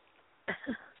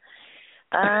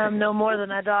 No more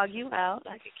than I dog you out.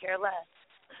 I could care less.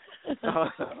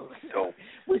 So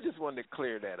we just wanted to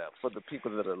clear that up for the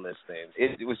people that are listening.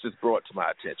 It was just brought to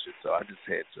my attention, so I just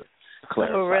had to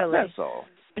clarify. Oh, really? That's all.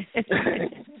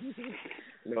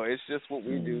 No, it's just what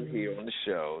we do here on the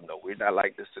show. No, we're not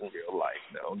like this in real life.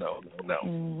 No.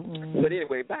 Mm-hmm. But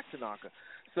anyway, back to Knocka.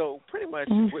 So pretty much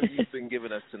what you've been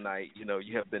giving us tonight, you know,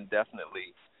 you have been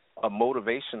definitely a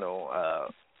motivational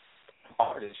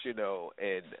artist, you know,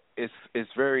 and it's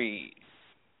very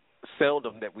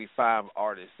seldom that we find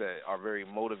artists that are very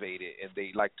motivated and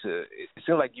they like to, it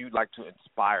seems like you like to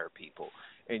inspire people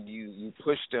and you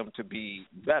push them to be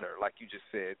better. Like you just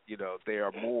said, you know, there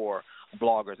are more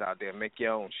bloggers out there, make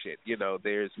your own shit. You know,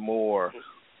 there's more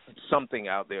something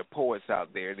out there, poets out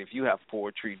there, and if you have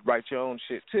poetry, write your own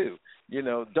shit too. You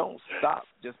know, don't stop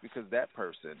just because that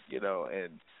person, you know,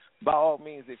 and by all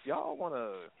means, if y'all want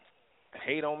to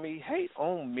hate on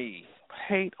me,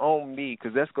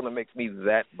 because that's going to make me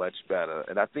that much better,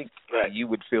 and I think you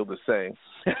would feel the same.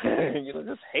 You know,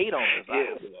 just hate on us.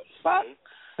 Yeah.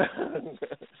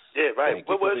 Yeah, right.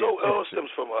 Well, it all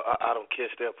stems from a I don't care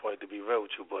standpoint, to be real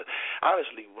with you, but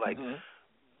honestly, like,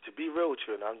 to be real with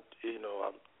you, and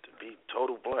to be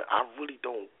total blunt,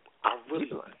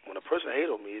 when a person hate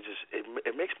on me,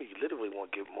 it makes me literally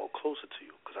want to get more closer to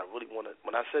you, because I really want to,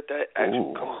 when I said that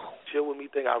actual come chill with me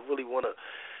thing, I really want to,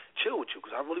 chill with you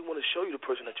because I really want to show you the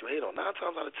person that you hate on. 9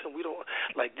 times out of 10, we don't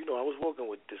like. I was walking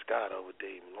with this guy the other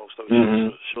day. Long story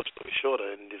short story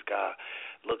shorter, and this guy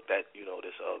looked at this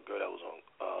girl that was on.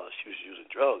 She was using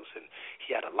drugs, and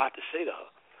he had a lot to say to her,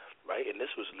 right? And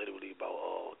this was literally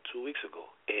about 2 weeks ago,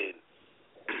 and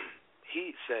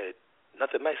he said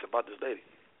nothing nice about this lady.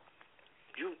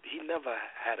 He never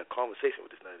had a conversation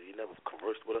with this lady. He never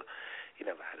conversed with her. He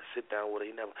never had to sit down with her.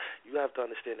 You have to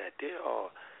understand that there are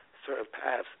certain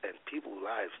paths and people's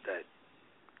lives that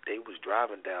they was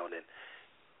driving down and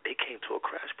they came to a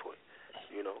crash point,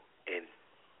 and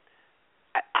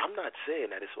I'm not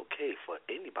saying that it's okay for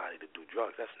anybody to do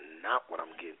drugs. That's not what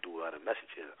I'm getting through out of the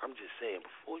message here. I'm just saying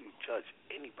before you judge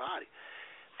anybody,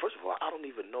 first of all, I don't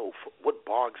even know what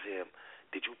bar exam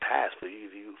did you pass for you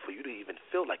to even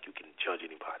feel like you can judge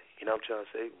anybody. You know what I'm trying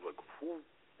to say? Like,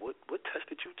 what test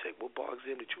did you take? What bar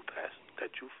exam did you pass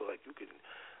that you feel like you can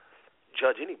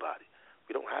judge anybody?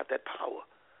 We don't have that power.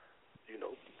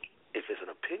 If it's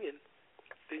an opinion,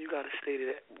 then you got to state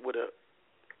it with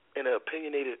an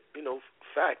opinionated,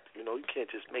 fact. You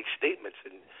can't just make statements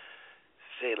and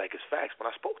say it like it's facts. When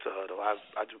I spoke to her, though,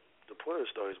 the point of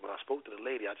the story is when I spoke to the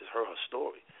lady, I just heard her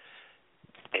story,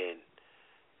 and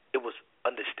it was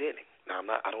understanding. Now,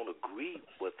 I don't agree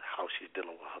with how she's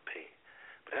dealing with her pain,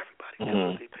 but everybody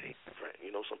deals with their pain different.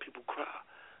 Some people cry,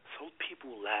 some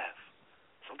people laugh.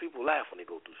 Some people laugh when they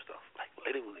go through stuff, like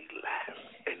literally laugh,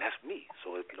 and that's me.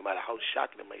 So no matter how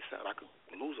shocking it may sound, I could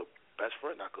lose a best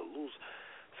friend, I could lose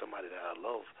somebody that I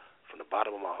love from the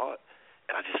bottom of my heart,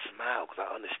 and I just smile because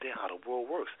I understand how the world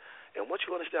works. And once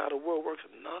you understand how the world works,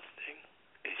 nothing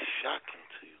is shocking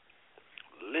to you.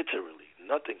 Literally,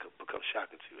 nothing could become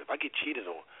shocking to you. If I get cheated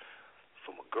on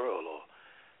from a girl, or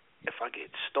if I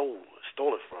get stolen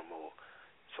from, or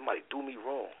somebody do me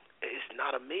wrong, it's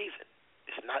not amazing.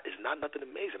 It's not nothing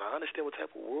amazing. I understand what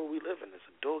type of world we live in. It's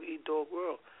a dog-eat-dog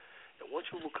world. And once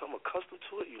you become accustomed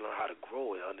to it, you learn how to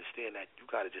grow and understand that you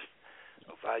got to just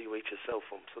evaluate yourself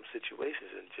from some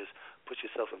situations and just put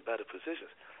yourself in better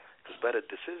positions. Because better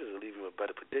decisions will leave you in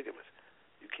better predicaments.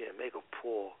 You can't make a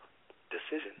poor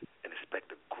decision and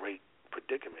expect a great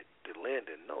predicament to land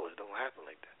in. No, it don't happen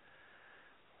like that.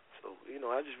 So,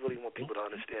 I just really want people to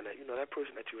understand that, that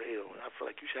person that you hate on, I feel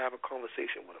like you should have a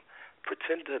conversation with them.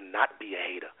 Pretend to not be a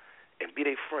hater and be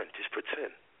their friend. Just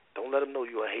pretend. Don't let them know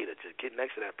you're a hater. Just get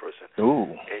next to that person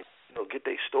and, get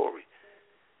their story.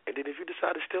 And then if you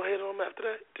decide to still hate on them after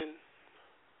that, then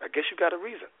I guess you got a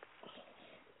reason.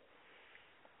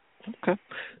 Okay.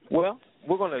 Well,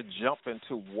 we're going to jump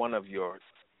into one of your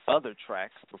other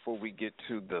tracks before we get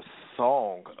to the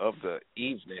song of the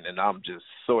evening, and I'm just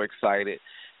so excited.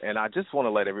 And I just want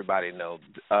to let everybody know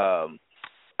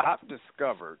I've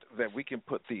discovered that we can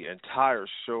put the entire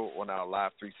show on our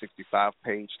Live 365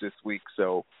 page this week,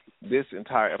 so this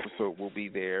entire episode will be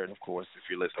there. And, of course, if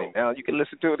you're listening now, you can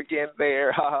listen to it again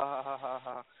there. Ha, ha, ha, ha,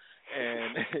 ha.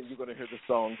 And you're going to hear the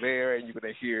song there, and you're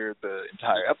going to hear the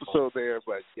entire episode there.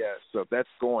 But, yes, so that's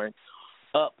going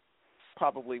up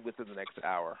probably within the next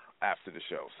hour after the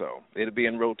show. So it'll be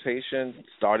in rotation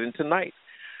starting tonight.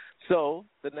 So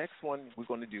the next one we're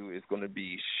going to do is going to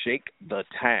be Shake the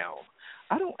Town.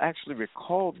 I don't actually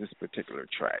recall this particular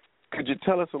track. Could you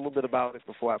tell us a little bit about it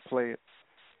before I play it?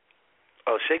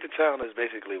 Shake the Town is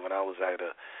basically when I was at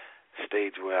a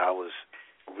stage where I was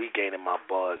regaining my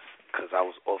buzz because I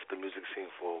was off the music scene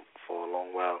for a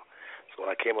long while. So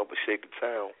when I came up with Shake the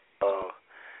Town,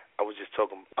 I was just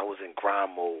talking, I was in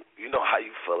grind mode. You know how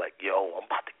you feel like, yo, I'm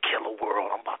about to kill the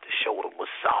world. I'm about to show them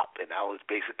what's up. And that was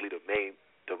basically the main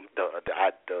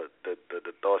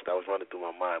the thoughts that was running through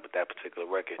my mind with that particular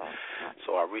record.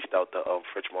 So I reached out to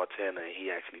French Montana, and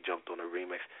he actually jumped on a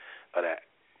remix of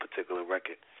that particular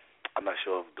record. I'm not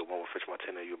sure if the one with French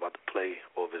Montana you're about to play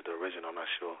or if it's the original. I'm not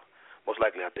sure. Most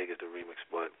likely I think it's the remix.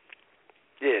 But,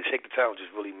 yeah, Shake the Town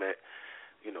just really meant,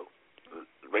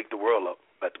 wake the world up,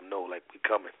 let them know, like, we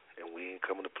coming, and we ain't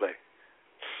coming to play.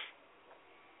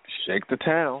 Shake the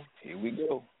Town. Here we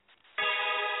go.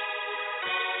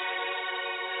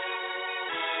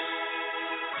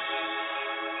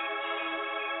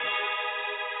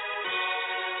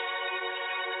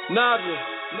 Knocka,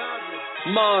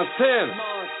 Montana,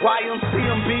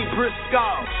 YMCMB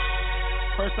Briscoe.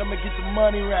 First I'ma get the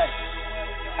money right.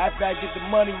 After I get the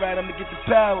money right, I'ma get the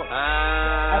power.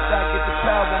 After I get the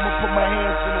power, I'ma put my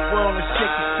hands in the world and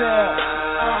shake the town.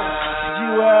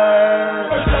 You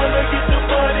heard? First I'ma get the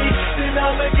money, then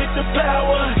I'ma get the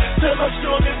power. Till I'm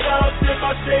strong enough, then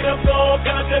my state I'm gon'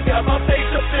 conquer. Got my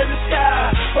face up in the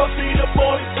sky, my feet up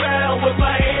on the ground. With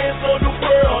my hands on the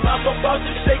world, I'm about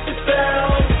to shake the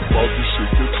town. About to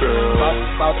shake the town.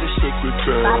 About to shake the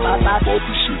town. About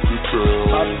to shake the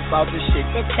town.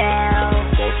 to tell.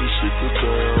 About the shit to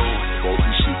tell. About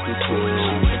the shit to tell.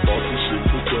 About the shit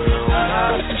to tell.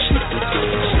 About the shit to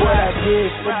tell. What I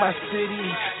did for my city,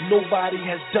 nobody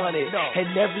has done it. And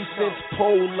ever since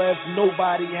Pole left,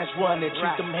 nobody has run it.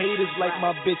 Treat them haters like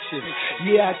my bitches.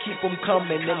 Yeah, I keep them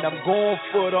coming, and I'm going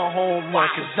for the home run,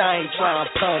 cause I ain't trying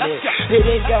to punt it. It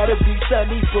ain't gotta be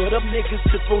sunny for them niggas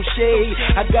to throw shade.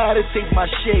 I gotta take my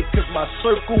shape, cause my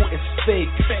circle is fake.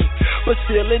 But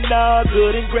still in all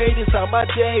good and great is how my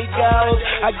day goes.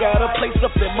 I got a place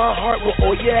up in my heart where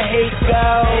all your hate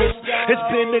goes. It's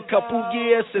been a couple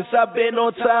years since I've been on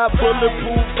top.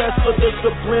 Bulletproof vest for the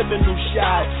subliminal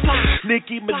shots.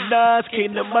 Nicki Minaj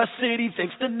came to my city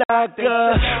thanks to Knocka.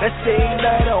 That same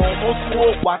night I almost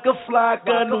wore Waka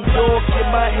Flocka. New York in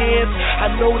my hands. I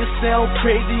know this sounds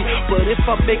crazy, but if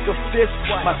I make a fist,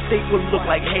 my state would look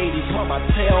like Haiti. Put my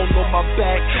town on my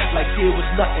back like there was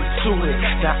nothing to it.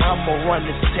 Now I'ma run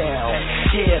this town.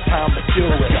 Yeah, time to do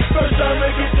it. First I'ma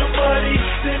get the money,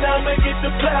 then I'ma get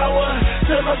the power.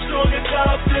 Till I'm strong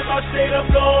enough, till my state I'm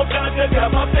gon' conquer.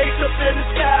 Got my face up in the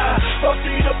sky, I'll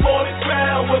see the ball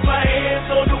ground. With my hands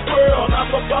on the world,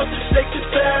 I'm about to shake the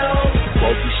town.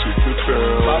 About to shake the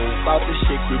town. About to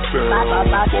shake the town. About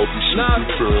to shake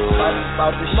the town.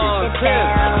 About to shake the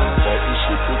town. About to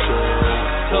shake the town.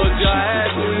 Told you I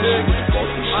had you, nigga.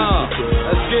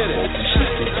 Let's get it.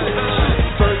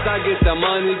 First I get the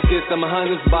money, get them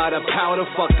hundreds by the powder.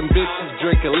 Fucking bitches,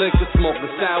 drinking liquor, smoking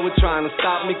sour, trying to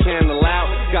stop me, can't allow.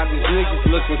 Got these niggas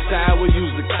looking sour,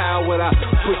 use the coward. I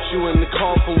put you in the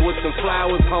coffin with some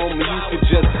flowers, homie. You could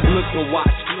just look and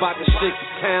watch. About to shake the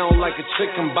town like a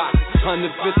chicken box. 150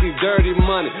 dirty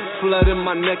money, flooding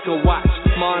my neck and watch.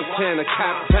 Montana,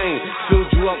 Captain,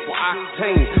 filled you up with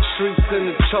octane. Streets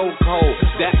in the chokehold,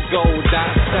 that gold,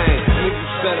 that same.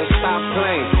 Niggas better stop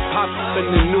playing. Pop up in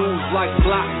the news like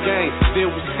block game. They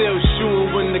were still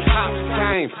shooting when the cops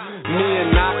came. Me and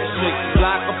Knocka shake the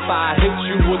block up. I hit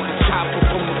you with the chopper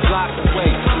from a block away.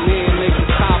 Me and niggas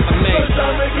top I made. First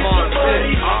I'ma get the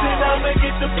money, then I'ma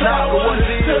get the power.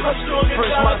 Till I'm strong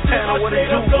enough, till my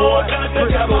state I'm gon' conquer.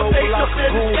 Got my face up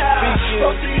in the sky,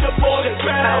 I'll see the ball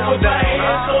ground. With my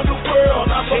hands on the world,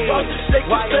 I'm about to shake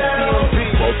the town.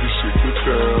 About to shake the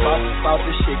town. About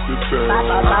to shake the town.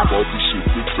 About to shake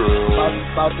the town.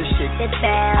 About to shake the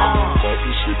town. About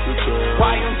to shake the town.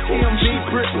 YMCMB,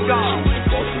 Briscoe.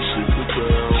 About to shake the town.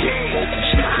 About to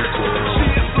shake the town. See,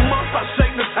 it's the month I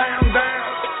shake the town down.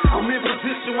 I'm in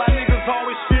position while niggas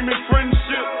always screaming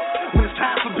friendship. When it's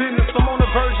time for business, I'm on the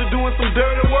verge of doing some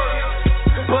dirty work.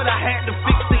 But I had to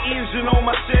fix the engine on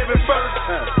my Chevy first.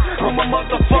 I'm a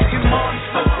motherfucking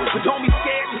monster, but don't be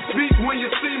scared to speak when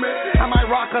you see me. I might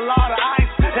rock a lot of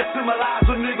ice that symbolize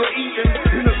a nigga eating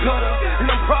in the gutter. And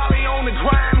I'm probably on the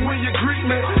grind when you greet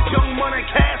me. Young money,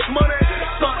 cash money,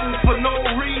 something for no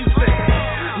reason.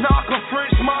 Knocka,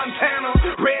 French, Montana,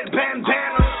 red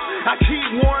bandana. I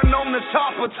keep one on the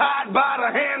chopper tied by the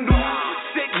handle.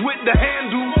 Sick with the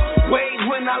handle, wait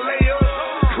when I lay up.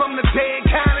 Come to Dead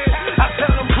County, I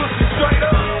tell them push it straight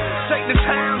up. Shake the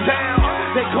town down,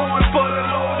 they going for the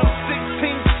load of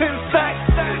 16, 10 stacks.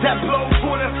 That blow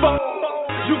 24,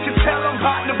 you can tell I'm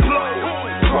about to blow.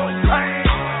 Propane,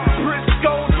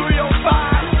 Briscoe 305,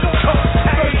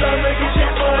 cocaine. First I'ma get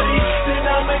your money, then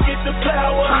I'ma get the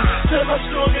power. Till I'm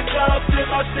strong enough, till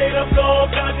my state I'm gon'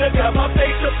 conquer. Got my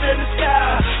face up in the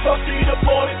sky, I'll see the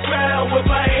ball ground. With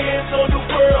my hands on the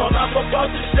world, I'm about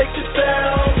to shake the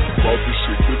town. About to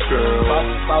shake the town.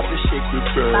 About to shake the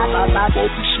town. About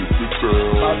to shake the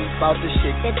town. About to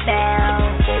shake the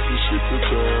town. About to shake the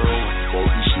town. About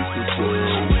to shake the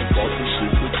town. About to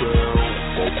shake the town.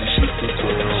 About to shake the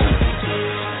town.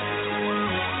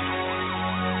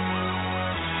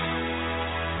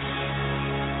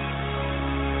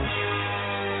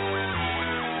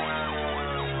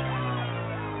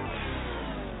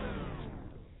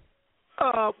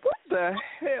 What the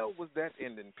hell was that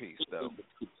ending piece, though?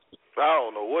 I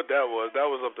don't know what that was. That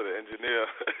was up to the engineer.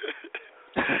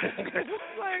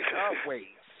 Like, oh, wait.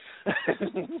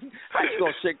 How you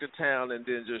gonna shake the town and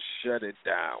then just shut it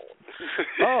down?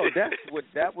 Oh,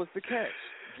 that was the catch.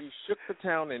 You shook the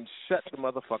town and shut the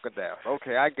motherfucker down.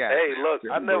 Okay, I got it. Hey, look,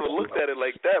 I never looked at it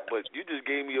like that, but you just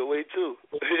gave me away too.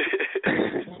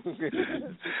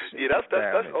 Yeah,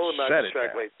 that's old Knocka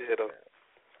track right there, though.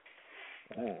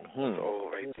 Mm-hmm. Oh,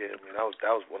 right there, man. That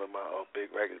was one of my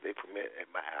big records. They premiered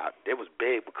at it was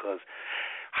big because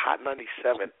Hot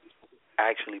 97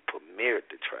 actually premiered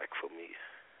the track for me.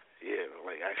 Yeah,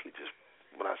 like actually just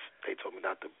when they told me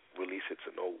not to release it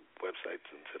to no websites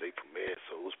until they premiered,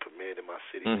 so it was premiered in my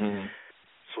city. Mm-hmm.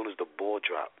 As soon as the ball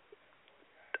dropped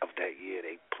of that year,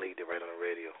 they played it right on the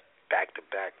radio, back to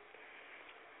back.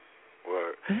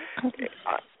 Word.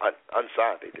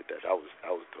 Unsigned, they did that. That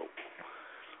was dope.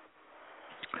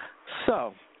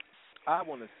 So, I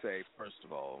want to say, first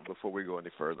of all, before we go any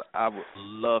further, I would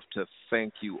love to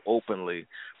thank you openly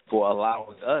for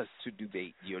allowing us to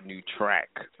debate your new track,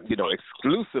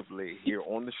 exclusively here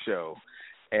on the show.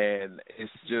 And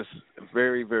it's just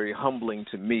very, very humbling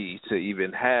to me to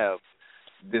even have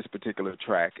this particular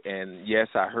track. And, yes,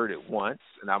 I heard it once,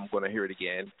 and I'm going to hear it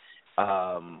again.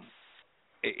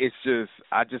 It's just,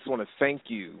 I just want to thank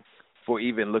you for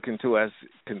even looking to us,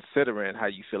 considering how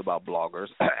you feel about bloggers.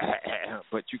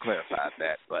 But you clarified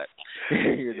that. But,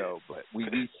 but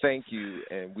we thank you,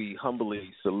 and we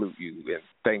humbly salute you, and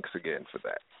thanks again for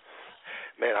that.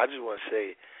 Man, I just want to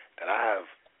say that I have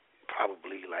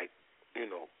probably,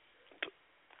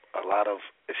 a lot of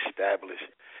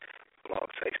established blog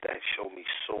sites that show me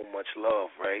so much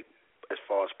love, right? As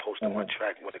far as posting my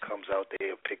track, when it comes out,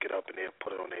 they'll pick it up and they'll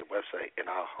put it on their website, and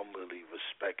I humbly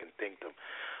respect and thank them.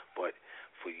 But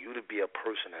for you to be a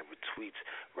person that retweets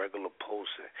regular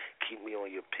posts and keep me on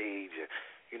your page, and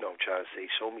I'm trying to say,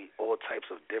 show me all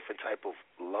types of different type of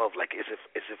love, like as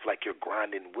if like you're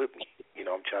grinding with me.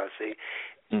 I'm trying to say,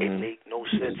 it make no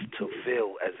sense to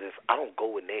feel as if I don't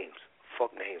go with names.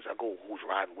 Fuck names. I go who's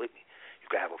riding with me. You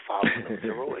can have a following of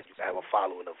 0, and you can have a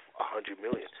following of 100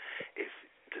 million. If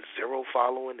the 0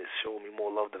 following is showing me more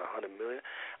love than 100 million,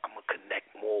 I'm gonna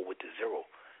connect more with the 0.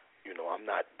 I'm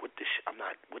not with I'm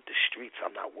not with the streets.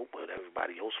 I'm not with what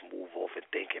everybody else move off and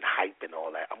think and hype and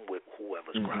all that. I'm with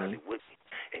whoever's grinding with me.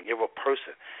 And you're a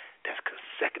person that's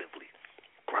consecutively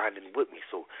grinding with me.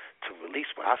 So to release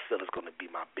what I feel is going to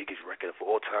be my biggest record of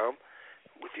all time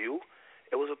with you,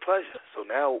 it was a pleasure. So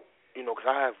now, because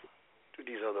I have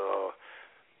these other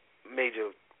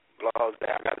major blogs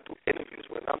that I got to do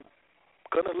interviews with, I'm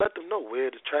going to let them know where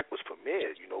the track was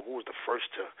premiered. Who was the first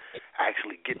to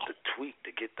actually get the tweet,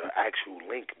 to get the actual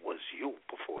link was you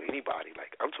before anybody.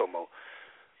 Like, I'm talking about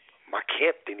my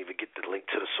camp didn't even get the link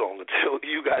to the song until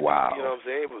you got, wow. You know what I'm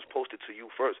saying? It was posted to you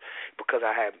first because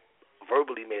I had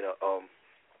verbally made an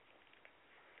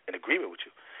agreement with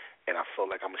you, and I felt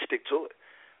like I'm going to stick to it,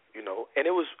 And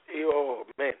it was, oh,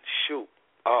 man, shoot.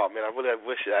 Oh, man, I really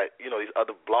wish these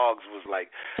other blogs was like,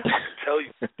 I could tell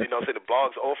you, the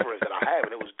blogs offerings that I have,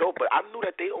 and it was dope. But I knew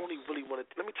that they only really wanted,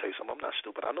 let me tell you something, I'm not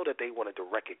stupid. I know that they wanted the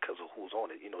record because of who's on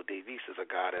it. Dave East is a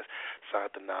guy that's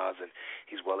signed to Nas, and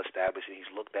he's well-established, and he's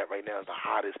looked at right now as the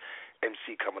hottest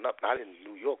MC coming up, not in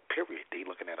New York, period. They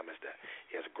looking at him as that.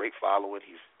 He has a great following.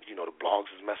 He's, the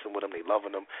blogs is messing with him. They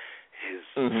loving him. His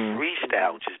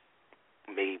freestyle just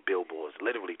made billboards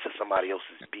literally to somebody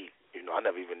else's beat. I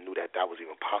never even knew that was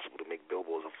even possible to make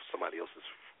billboards of somebody else's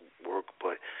work,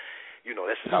 but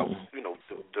that's how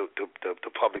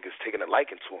the public is taking a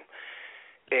liking to him.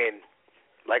 And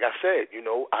like I said,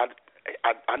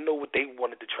 I know what they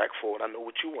wanted the track for, and I know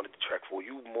what you wanted the track for.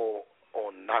 You more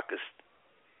on Knocka's,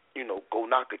 go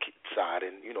Knocka side,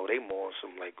 and they more on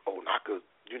some like, oh, Knocka,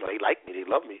 they like me, they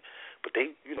love me, but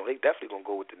they definitely gonna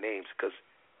go with the names because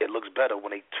it looks better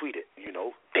when they tweet it,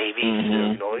 Davey,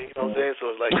 you know what I'm saying? So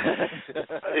it's like,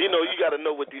 you got to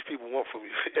know what these people want from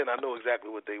you, and I know exactly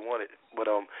what they wanted. But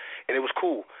and it was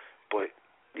cool. But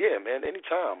yeah, man,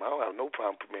 anytime, I don't have no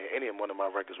problem premiering any one of my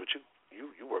records with you.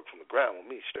 You work from the ground with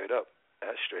me, straight up.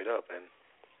 That's straight up, and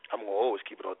I'm gonna always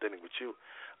keep it authentic with you.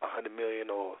 $100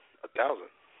 million or $1,000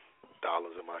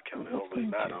 in my account, it don't really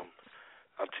matter.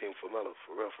 I'm Team Famella,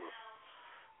 for real, for real.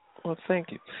 Well,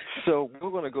 thank you. So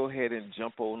we're going to go ahead and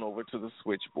jump on over to the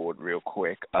switchboard real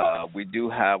quick. We do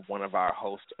have one of our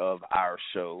hosts of our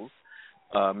shows,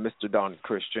 Mr. Don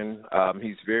Christian.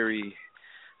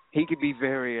 He could be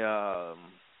very,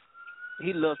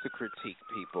 he loves to critique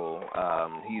people.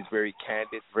 He's very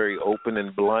candid, very open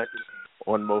and blunt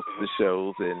on most of the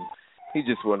shows, and he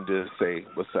just wanted to say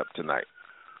what's up tonight.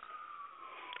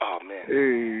 Oh, man.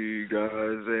 Hey,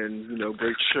 guys, and,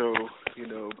 great show,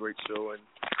 and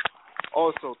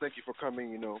also, thank you for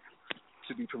coming,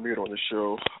 to be premiered on the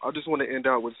show. I just want to end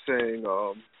out with saying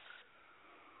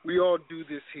we all do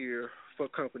this here for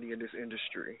company in this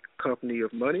industry. Company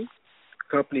of money,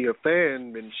 company of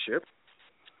fanmanship,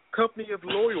 company of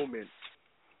loyalment,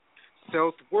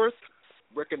 self-worth,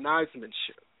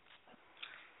 recognizementship,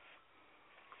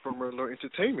 familiar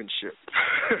entertainmentship.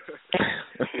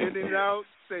 In and out,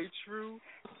 stay true,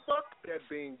 fuck that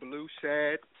being blue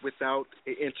sad without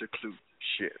an interclude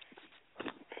shit.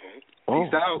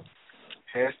 Peace out.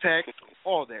 Hashtag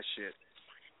all that shit.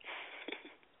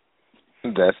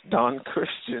 That's Don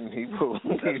Christian. He will. He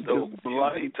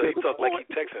talk like he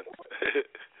Texan.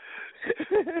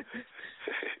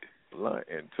 Blunt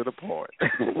and to the point.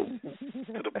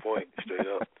 To the point, straight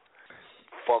up.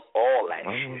 Fuck all that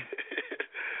shit.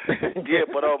 Yeah,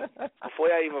 but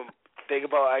before I even think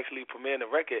about actually premiering the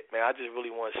record, man, I just really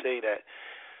want to say that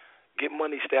Get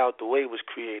Money, Stay Out the Way was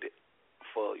created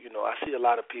for, I see a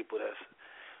lot of people that's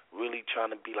really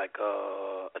trying to be like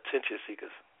attention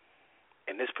seekers.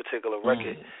 In this particular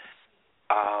record,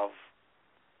 I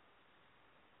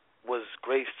was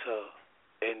graced to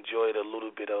enjoy a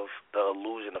little bit of the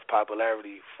illusion of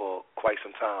popularity for quite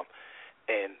some time.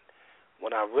 And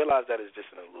when I realized that it's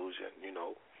just an illusion,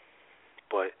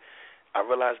 but I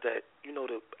realized that,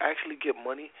 to actually get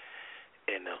money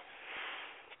and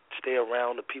stay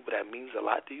around the people that means a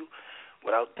lot to you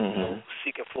without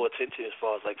seeking for attention as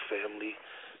far as like family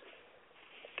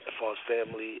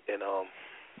and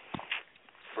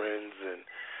friends and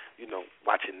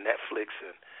watching Netflix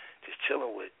and just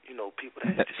chilling with people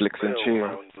that Netflix just and chill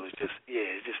around you. It's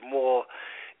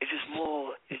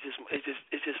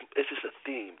just a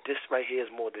theme. This right here is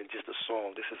more than just a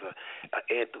song. This is an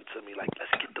anthem to me. Like,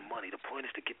 let's get the money. The point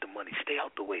is to get the money. Stay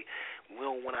out the way. I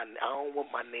don't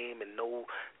want my name in no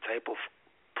type of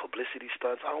publicity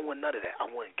stunts. I don't want none of that. I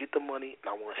want to get the money and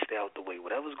I want to stay out the way.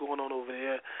 Whatever's going on over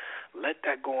there, let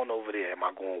that go on over there. Am I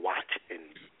going to watch and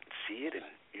see it? And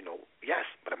yes.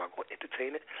 But am I going to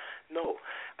entertain it? No.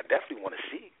 I definitely want to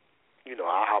see.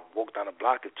 I'll walk down the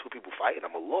block. If two people fighting,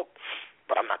 I'm going to look.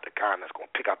 But I'm not the kind that's going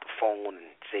to pick out the phone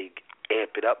and say,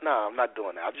 amp it up. Nah, I'm not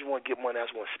doing that. I just want to get money. I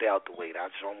just want to stay out the way.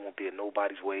 I just don't want to be in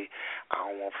nobody's way. I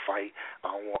don't want to fight.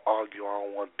 I don't want to argue. I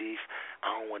don't want beef.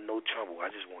 I don't want no trouble.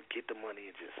 I just want to get the money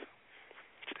and just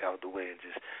stay out the way and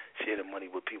just share the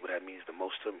money with people that means the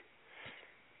most to me.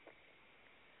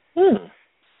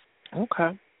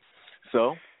 Okay.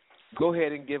 So, go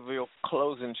ahead and give your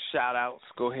closing shout-outs.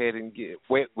 Go ahead and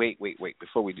wait.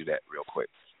 Before we do that, real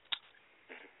quick.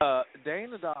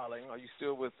 Dana, darling, are you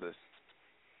still with us?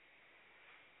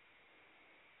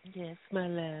 Yes, my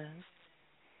love.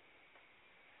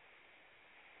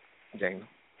 Dana.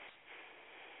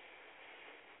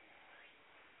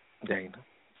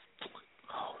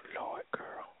 Oh, Lord,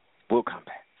 girl. We'll come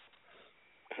back.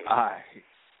 All right.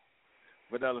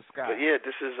 Vanilla Sky. But yeah,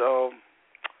 this is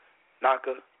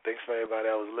Knocka. Thanks for everybody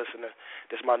that was listening.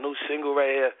 This is my new single right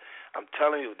here. I'm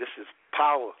telling you, this is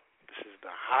power. This is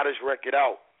the hottest record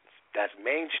out. That's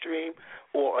mainstream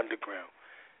or underground.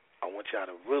 I want y'all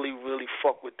to really, really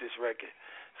fuck with this record.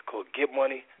 It's called Get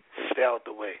Money, Stay Out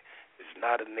the Way. It's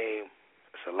not a name.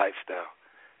 It's a lifestyle.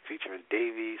 Featuring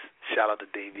Davies. Shout out to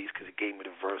Davies because he gave me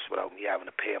the verse without me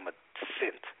having to pay him a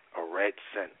cent, a red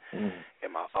cent.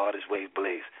 And my artist Wave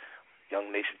Blaze. Young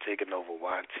Nation taking over,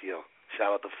 YNTO.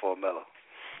 Shout out to Formella.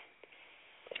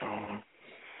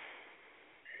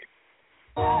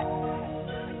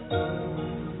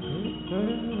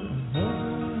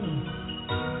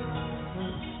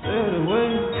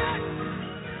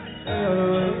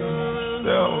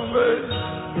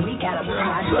 We got a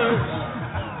party.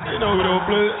 You know we don't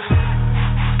play.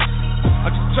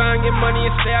 I'm just trying to get money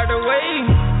and stay out of the way.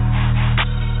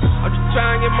 I'm just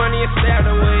trying to get money and stay out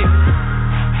of the way.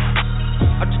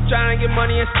 I'm just trying to get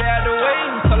money and stay out of the way.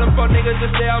 Tell them fuck niggas to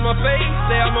stay out my face.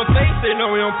 Stay out my face, they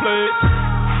know we don't play.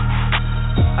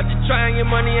 I'm just trying to get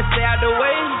money and stay out of the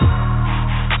way.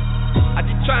 I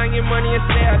just try and get money and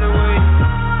stay out of the way.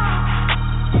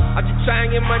 I just try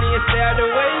and get money and stay out of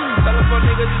the way. Tell them fuck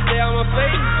niggas to stay on my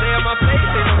face. Stay on my face,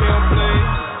 they know we don't play.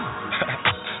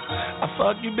 I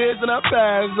fuck you bitch and I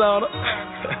pass on her.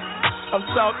 I'm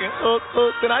talking hook,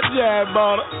 and I jab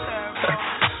on her.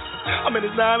 I'm in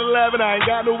this 911, I ain't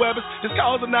got no weapons. Just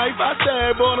cause a knife, I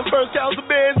stab on them. First house of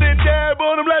bands, then jab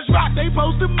on them. Let's rock, they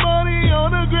posted money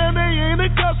on the ground, they ain't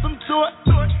accustomed to it.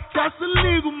 That's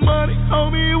illegal money,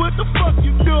 homie, what the fuck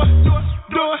you doing?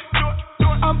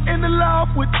 I'm in the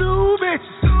loft with two bitches.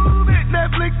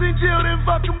 Netflix and chill, then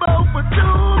fuck them both for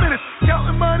 2 minutes.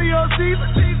 Counting money all season.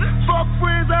 Fuck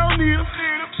friends, I don't need them.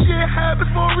 Shit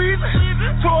happens for a reason.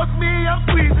 Towards me, I'm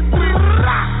squeezing.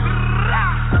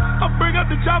 I bring out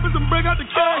the choppers and bring out the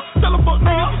cash. Tell them fuck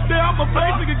niggas to stay off my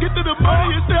face. Nigga get to the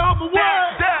money and stay off my way.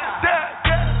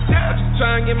 I'm just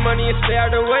trying to get money and stay out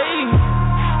of the way.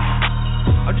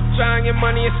 I'm just trying to get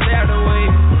money and stay out of the way.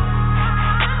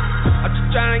 I'm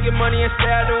just trying to get money and stay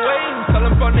out of the way. Tell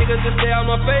them fuck niggas to stay on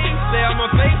my face. Stay on my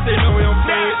face, they know we don't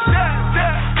play.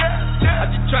 I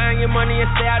just try and get money and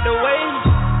stay out of the way.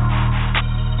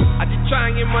 I just try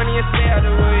and get money and stay out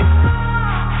of the way.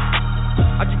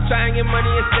 I just try and get money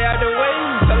and stay out of the way.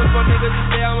 Tell them fuck niggas to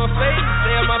stay on my face.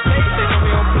 Stay on my face, they know we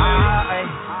don't play.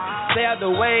 Stay out the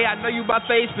way, I know you by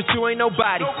face, but you ain't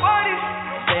nobody.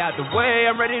 Stay out the way,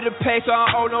 I'm ready to pay, so I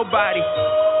don't owe nobody.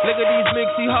 Look at these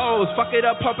mixy hoes, fuck it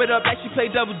up, pump it up, like she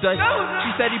play double dutch. She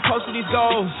said he posted these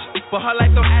goals, but her life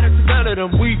don't add up to none. none of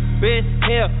them. We been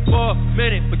here for a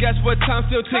minute, but guess what? Time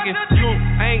still ticking. You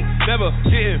ain't never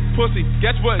getting pussy.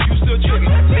 Guess what? You still chicken.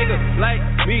 Nigga like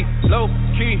me, low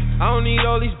key. I don't need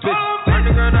all these bitches.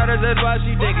 Underground artists, that's why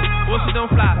she digging. Pussy don't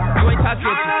fly. You ain't top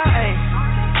kitchen. Hey,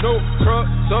 no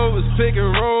crossovers, pick and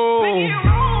roll.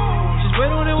 Just wait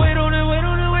on it, wait on it, wait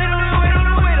on it, wait on it, wait on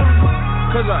it, wait on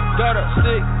it. Cause I gotta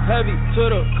stick heavy to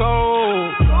the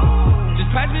cold.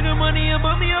 Just pass me the money and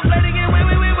put me a flight again. Wait.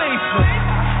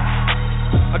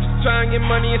 I'm just trying to get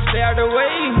money and stay out of the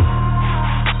way.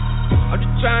 I'm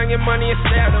just trying to get money and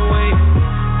stay out of the way.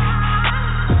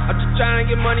 I'm just trying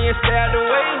to get money and stay out of the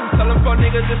way. Tell them fuck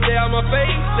niggas to stay out my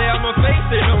face, stay out my face.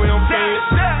 They know we don't play it.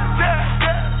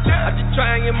 I'm just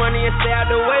trying to get money and stay out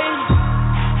of the way.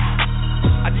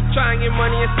 I just try and get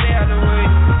money and stay out of the way.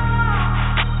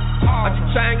 I just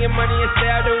try and get money and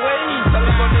stay out of the way. Tell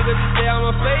them fuck niggas to stay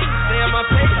on my face, stay on my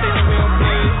face. They know we don't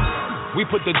play it. We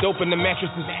put the dope in the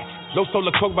mattresses. Low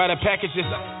solar coke by the packages.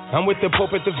 I'm with the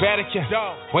Pope at the Vatican.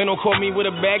 Wait, don't call me with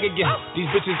a bag again. These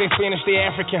bitches ain't Spanish, they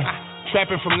African.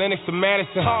 Trapping from Lennox to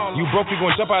Madison. You broke, we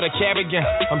gon' jump out of cab again.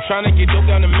 I'm trying to get dope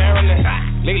down to Maryland.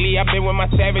 Lately I've been with my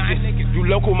savages. You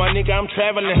local, my nigga, I'm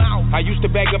traveling. I used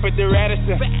to bag up at the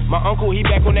Radisson. My uncle, he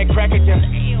back on that crack again.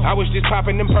 I was just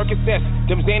popping them Percocets.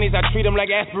 Them Xannies, I treat them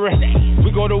like aspirin.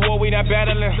 We go to war, we not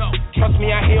battling. Trust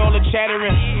me, I hear all the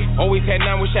chattering. Always had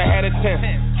 9, wish I had a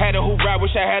 10. Had a hoop ride,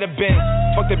 wish I had a Benz.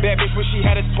 Fuck the bad bitch, wish she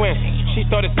had a twin. She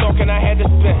started stalking, I had to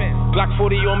spin. Glock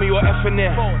 40 on me or F&N.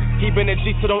 He been a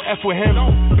G, so don't F with him.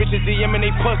 Bitches DM and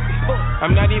they pussy.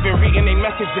 I'm not even reading they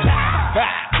messages.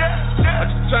 I'm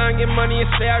just trying to get money and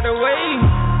stay out of the way.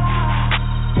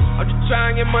 I'm just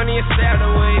trying to get money and stay out of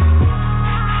the way.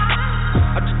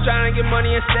 I'm just trying to get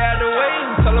money and stay out of the way.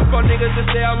 Tell them fuck niggas to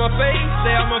stay out my face,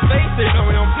 stay out my face. They know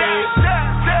we don't play it.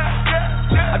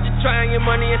 I'm just trying to get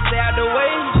money and stay out of the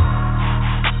way.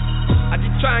 I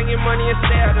just try and get money and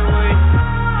stay out of the way.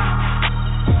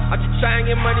 I just try and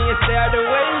get money and stay out of the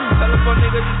way. Tell them fuck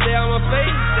niggas to stay on my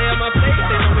face, stay on my face.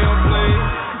 They know we don't play.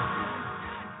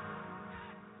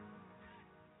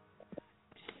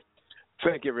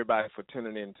 Thank you, everybody, for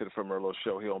tuning in to the Merlot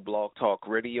Show here on Blog Talk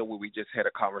Radio, where we just had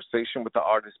a conversation with the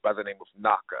artist by the name of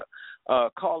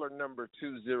Knocka. Caller number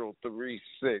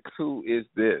 2036. Who is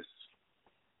this?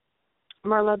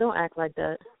 Merlot, don't act like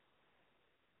that.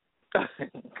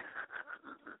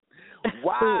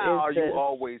 Why are you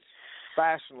always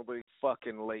fashionably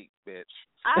fucking late, bitch?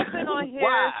 I've been on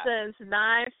here since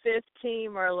 9:15,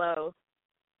 Merlot.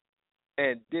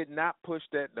 And did not push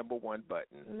that number 1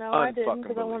 button. No, I didn't,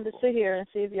 because I wanted to sit here and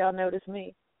see if y'all noticed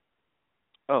me.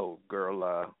 Oh, girl,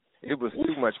 it was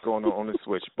too much going on the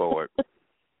switchboard.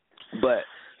 But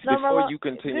no, before Merlot, you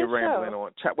continue rambling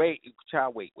on, wait.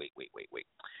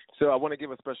 So I want to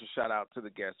give a special shout-out to the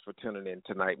guest for tuning in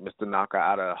tonight, Mr. Knocka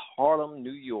out of Harlem,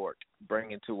 New York,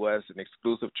 bringing to us an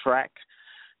exclusive track,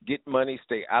 Get Money,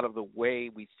 Stay Out of the Way.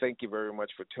 We thank you very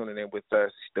much for tuning in with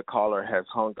us. The caller has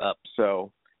hung up,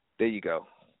 so there you go.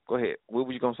 Go ahead. What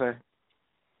were you going to say?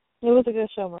 It was a good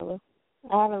show, Merlot.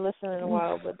 I haven't listened in a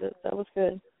while, but that was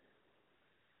good.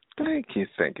 Thank you.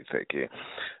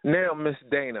 Now, Miss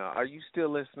Dana, are you still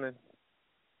listening?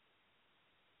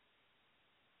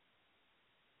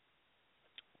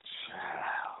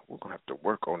 We're going to have to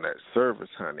work on that service,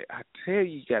 honey. I tell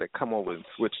you got to come over and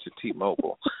switch to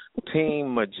T-Mobile.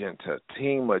 Team Magenta,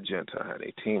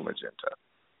 honey. Team Magenta.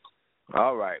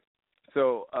 All right.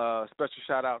 So special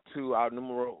shout-out to our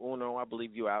numero uno. I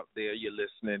believe you're out there. You're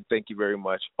listening. Thank you very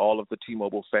much. All of the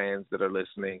T-Mobile fans that are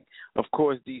listening. Of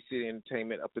course, DC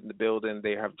Entertainment up in the building.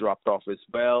 They have dropped off as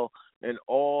well. And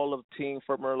all of Team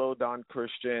for Merlot, Don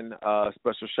Christian.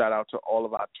 Special shout-out to all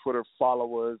of our Twitter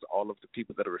followers, all of the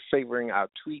people that are favoring our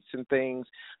tweets and things.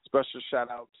 Special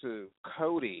shout-out to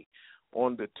Cody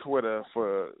on the Twitter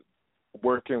for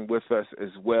working with us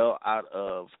as well out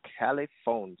of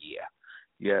California.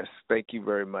 Yes, thank you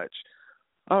very much.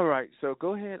 All right, so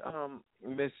go ahead,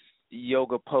 Miss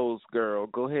Yoga Pose Girl.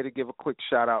 Go ahead and give a quick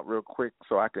shout-out real quick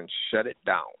so I can shut it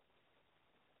down.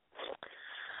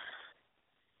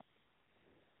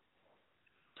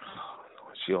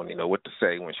 She don't even know what to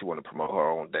say when she want to promote her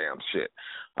own damn shit.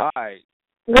 All right.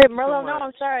 Wait, Merlot, no,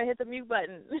 I'm sorry. I hit the mute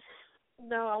button.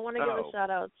 No, I want to give a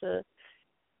shout-out to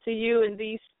you and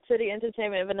the City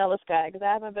Entertainment and Vanilla Sky, because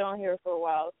I haven't been on here for a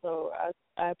while, so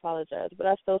I apologize. But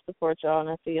I still support y'all, and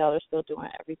I see y'all are still doing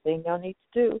everything y'all need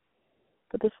to do.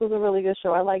 But this was a really good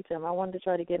show. I liked him. I wanted to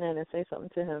try to get in and say something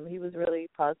to him. He was really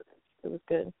positive. It was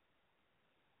good.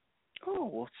 Oh,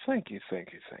 well, thank you.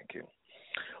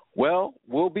 Well,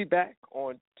 we'll be back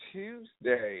on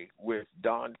Tuesday with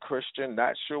Don Christian.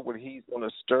 Not sure what he's going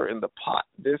to stir in the pot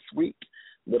this week.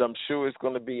 but I'm sure it's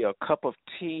going to be a cup of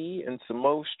tea and some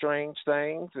more strange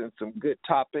things and some good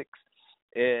topics.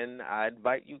 And I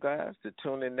invite you guys to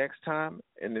tune in next time.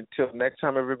 And until next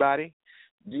time, everybody,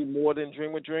 do more than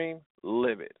dream a dream.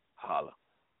 Live it. Holla.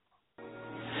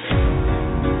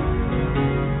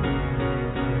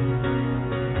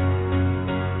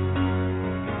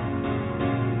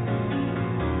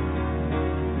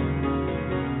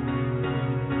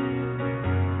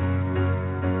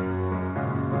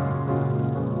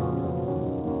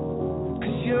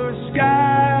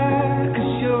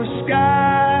 You're a sky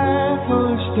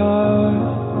full of stars.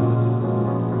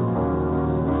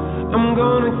 I'm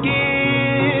gonna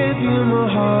give you my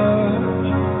heart.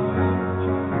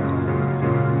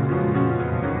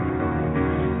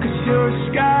 'Cause you're a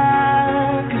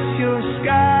sky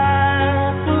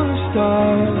full of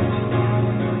stars.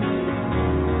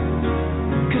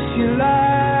 'Cause you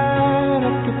light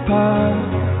up the path.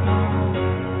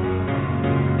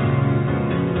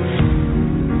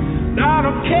 I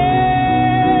don't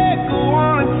care, go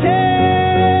on and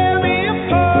tear me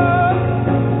apart.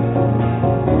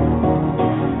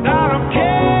 I don't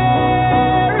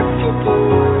care if you do.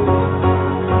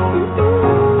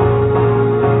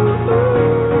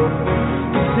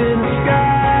 'Cause in the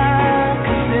sky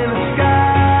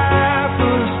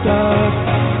full of stars,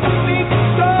 I think I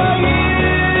saw you.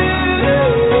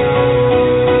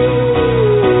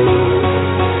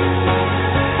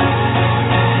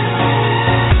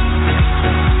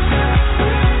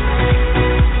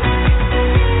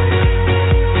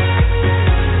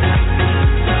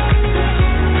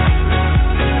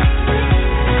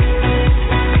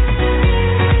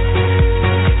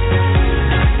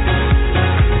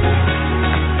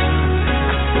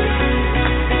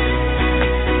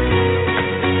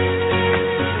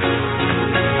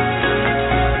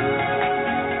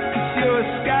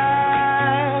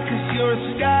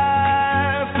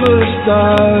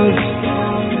 Stars.